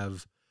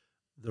have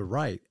the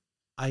right.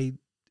 I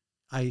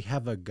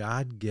have a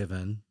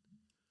God-given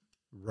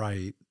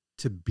right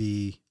to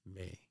be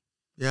me.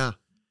 Yeah.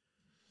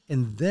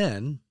 And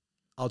then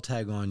I'll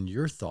tag on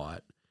your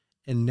thought,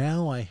 and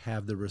now I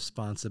have the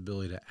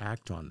responsibility to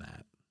act on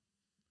that.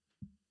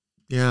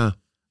 Yeah.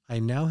 I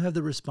now have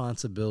the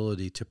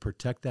responsibility to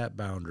protect that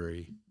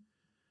boundary,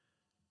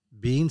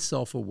 being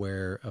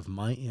self-aware of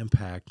my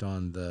impact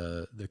on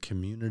the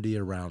community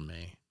around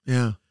me.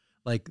 Yeah.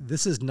 Like,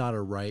 this is not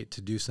a right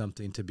to do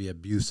something to be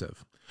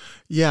abusive.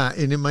 Yeah,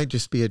 and it might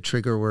just be a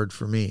trigger word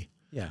for me.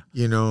 Yeah.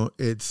 You know,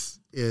 it's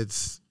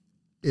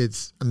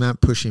I'm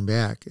not pushing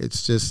back.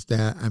 It's just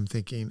that I'm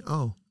thinking,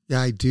 oh,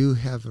 yeah, I do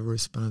have a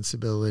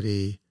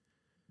responsibility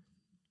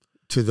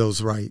to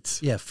those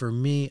rights. Yeah, for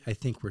me, I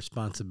think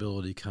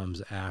responsibility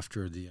comes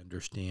after the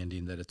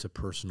understanding that it's a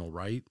personal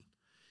right.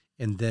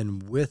 And then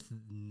with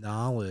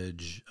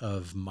knowledge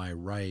of my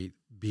right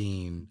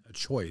being a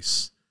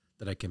choice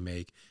that I can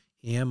make,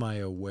 am I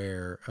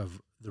aware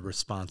of the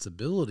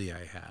responsibility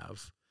I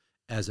have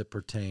as it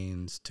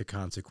pertains to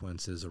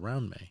consequences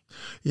around me?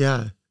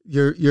 Yeah,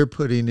 you're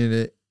putting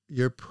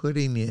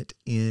it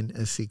in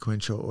a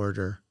sequential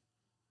order.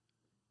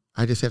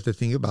 I just have to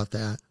think about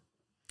that.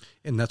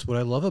 And that's what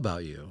I love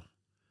about you.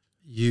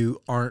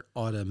 You aren't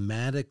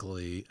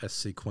automatically a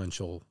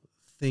sequential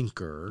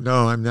thinker.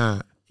 No, I'm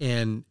not.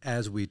 And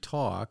as we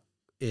talk,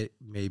 it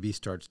maybe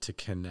starts to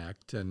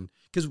connect. And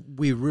because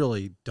we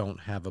really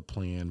don't have a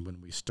plan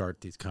when we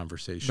start these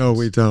conversations. No,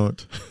 we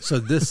don't. So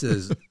this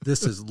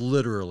is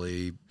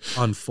literally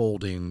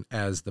unfolding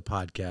as the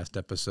podcast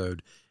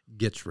episode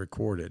gets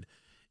recorded.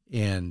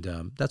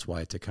 And that's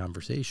why it's a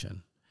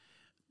conversation.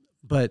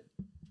 But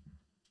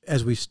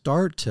as we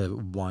start to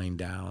wind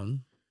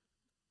down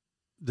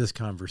this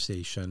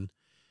conversation,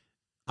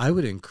 I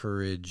would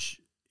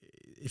encourage,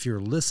 if you're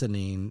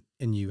listening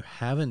and you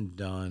haven't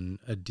done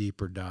a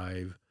deeper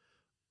dive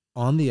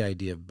on the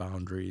idea of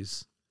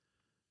boundaries,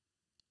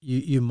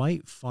 you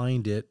might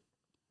find it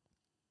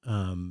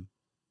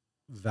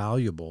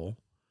valuable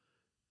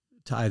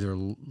to either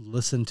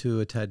listen to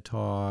a TED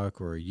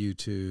Talk or a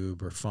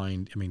YouTube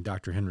or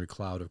Dr. Henry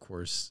Cloud, of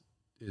course,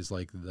 is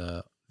like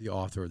the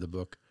author of the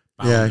book.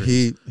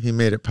 Boundaries. Yeah, he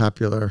made it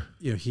popular.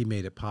 You know, he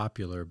made it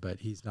popular,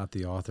 but he's not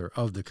the author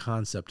of the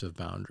concept of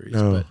boundaries.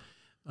 No.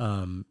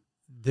 But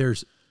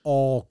there's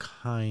all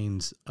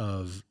kinds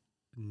of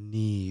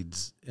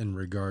needs in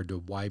regard to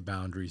why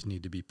boundaries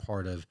need to be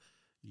part of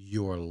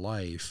your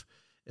life,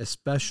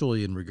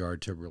 especially in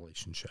regard to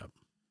relationship.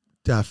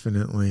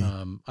 Definitely.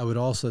 I would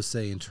also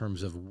say in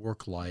terms of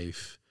work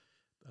life,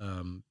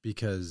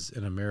 because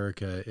in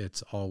America,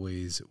 it's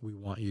always, we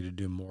want you to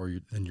do more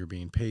than you're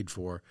being paid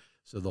for.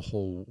 So the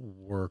whole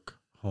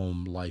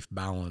work-home life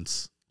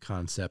balance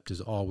concept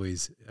is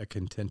always a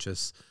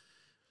contentious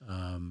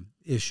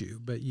issue.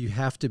 But you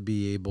have to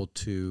be able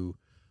to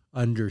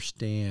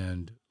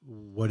understand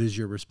what is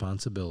your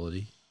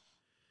responsibility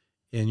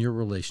in your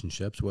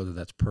relationships, whether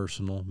that's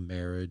personal,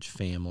 marriage,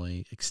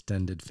 family,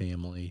 extended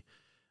family,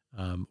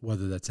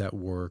 whether that's at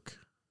work,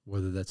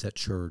 whether that's at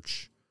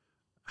church.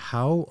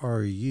 How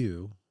are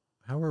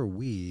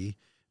we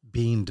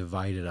being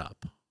divided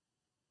up?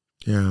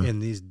 Yeah. In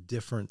these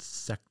different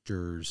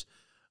sectors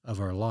of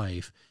our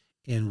life?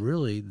 And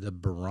really the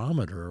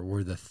barometer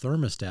or the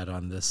thermostat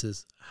on this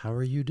is, how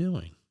are you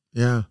doing?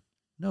 Yeah.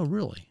 No,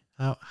 really.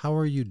 How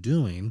are you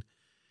doing?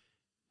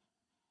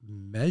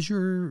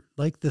 Measure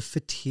like the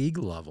fatigue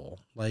level.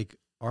 Like,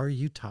 are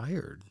you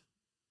tired?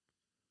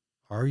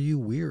 Are you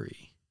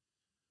weary?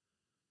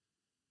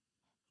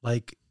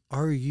 Like,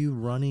 are you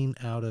running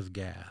out of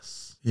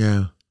gas?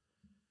 Yeah.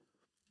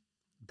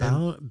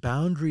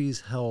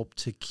 Boundaries help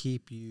to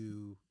keep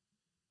you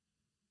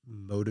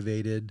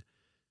motivated,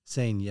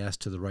 saying yes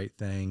to the right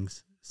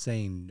things,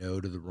 saying no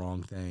to the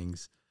wrong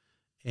things,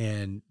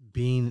 and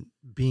being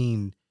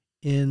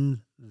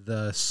in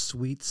the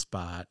sweet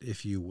spot,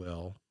 if you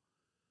will,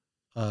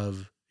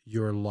 of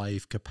your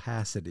life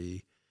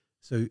capacity.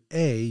 So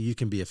you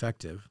can be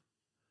effective,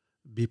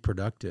 be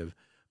productive,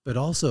 but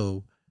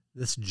also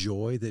this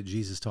joy that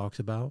Jesus talks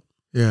about.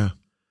 Yeah.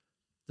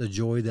 The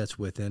joy that's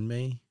within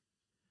me.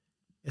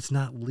 It's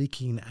not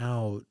leaking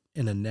out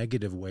in a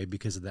negative way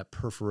because of that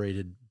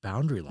perforated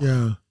boundary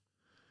line.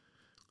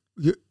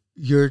 Yeah.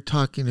 You're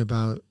talking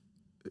about,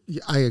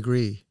 I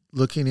agree.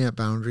 Looking at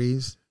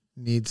boundaries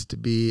needs to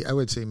be, I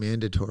would say,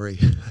 mandatory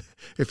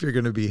if you're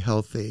going to be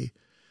healthy.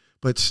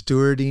 But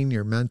stewarding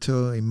your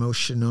mental,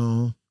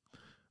 emotional,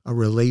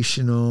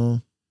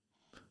 relational,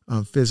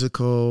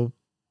 physical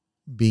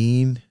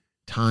being,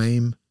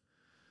 time,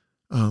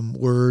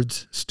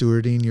 words,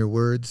 stewarding your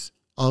words,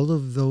 all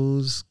of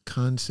those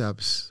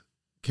concepts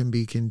can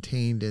be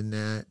contained in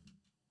that.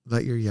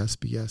 Let your yes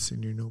be yes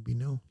and your no be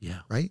no. Yeah.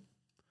 Right?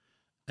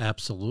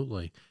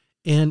 Absolutely.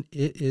 And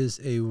it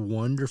is a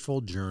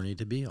wonderful journey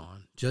to be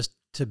on. Just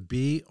to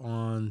be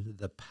on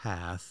the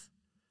path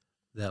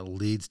that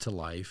leads to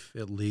life.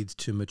 It leads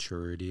to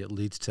maturity. It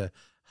leads to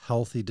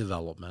healthy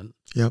development.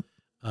 Yep.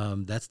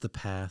 That's the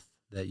path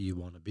that you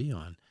want to be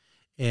on.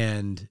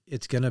 And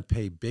it's going to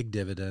pay big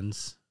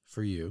dividends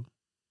for you.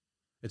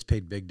 It's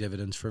paid big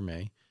dividends for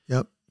me.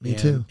 Yep. Me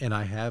too. And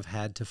I have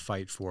had to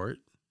fight for it.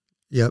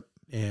 Yep.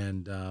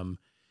 And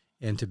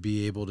to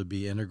be able to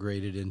be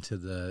integrated into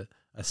the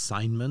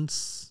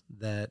assignments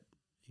that,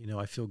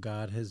 I feel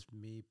God has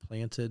me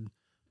planted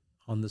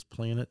on this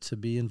planet to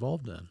be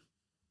involved in.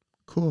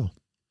 Cool.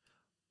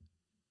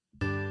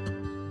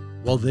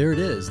 Well, there it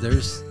is.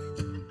 There's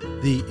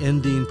the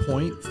ending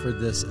point for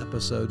this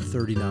episode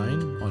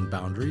 39 on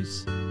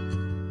boundaries.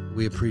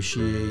 We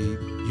appreciate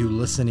you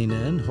listening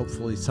in.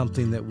 Hopefully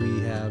something that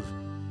we have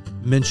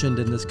mentioned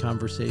in this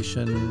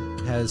conversation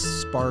has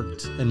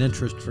sparked an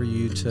interest for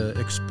you to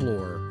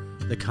explore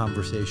the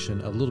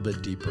conversation a little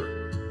bit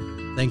deeper.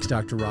 Thanks,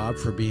 Dr. Rob,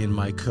 for being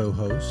my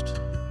co-host.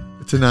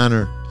 It's an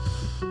honor.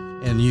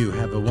 And you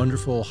have a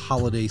wonderful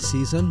holiday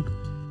season.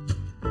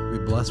 We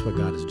bless what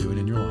God is doing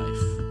in your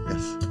life.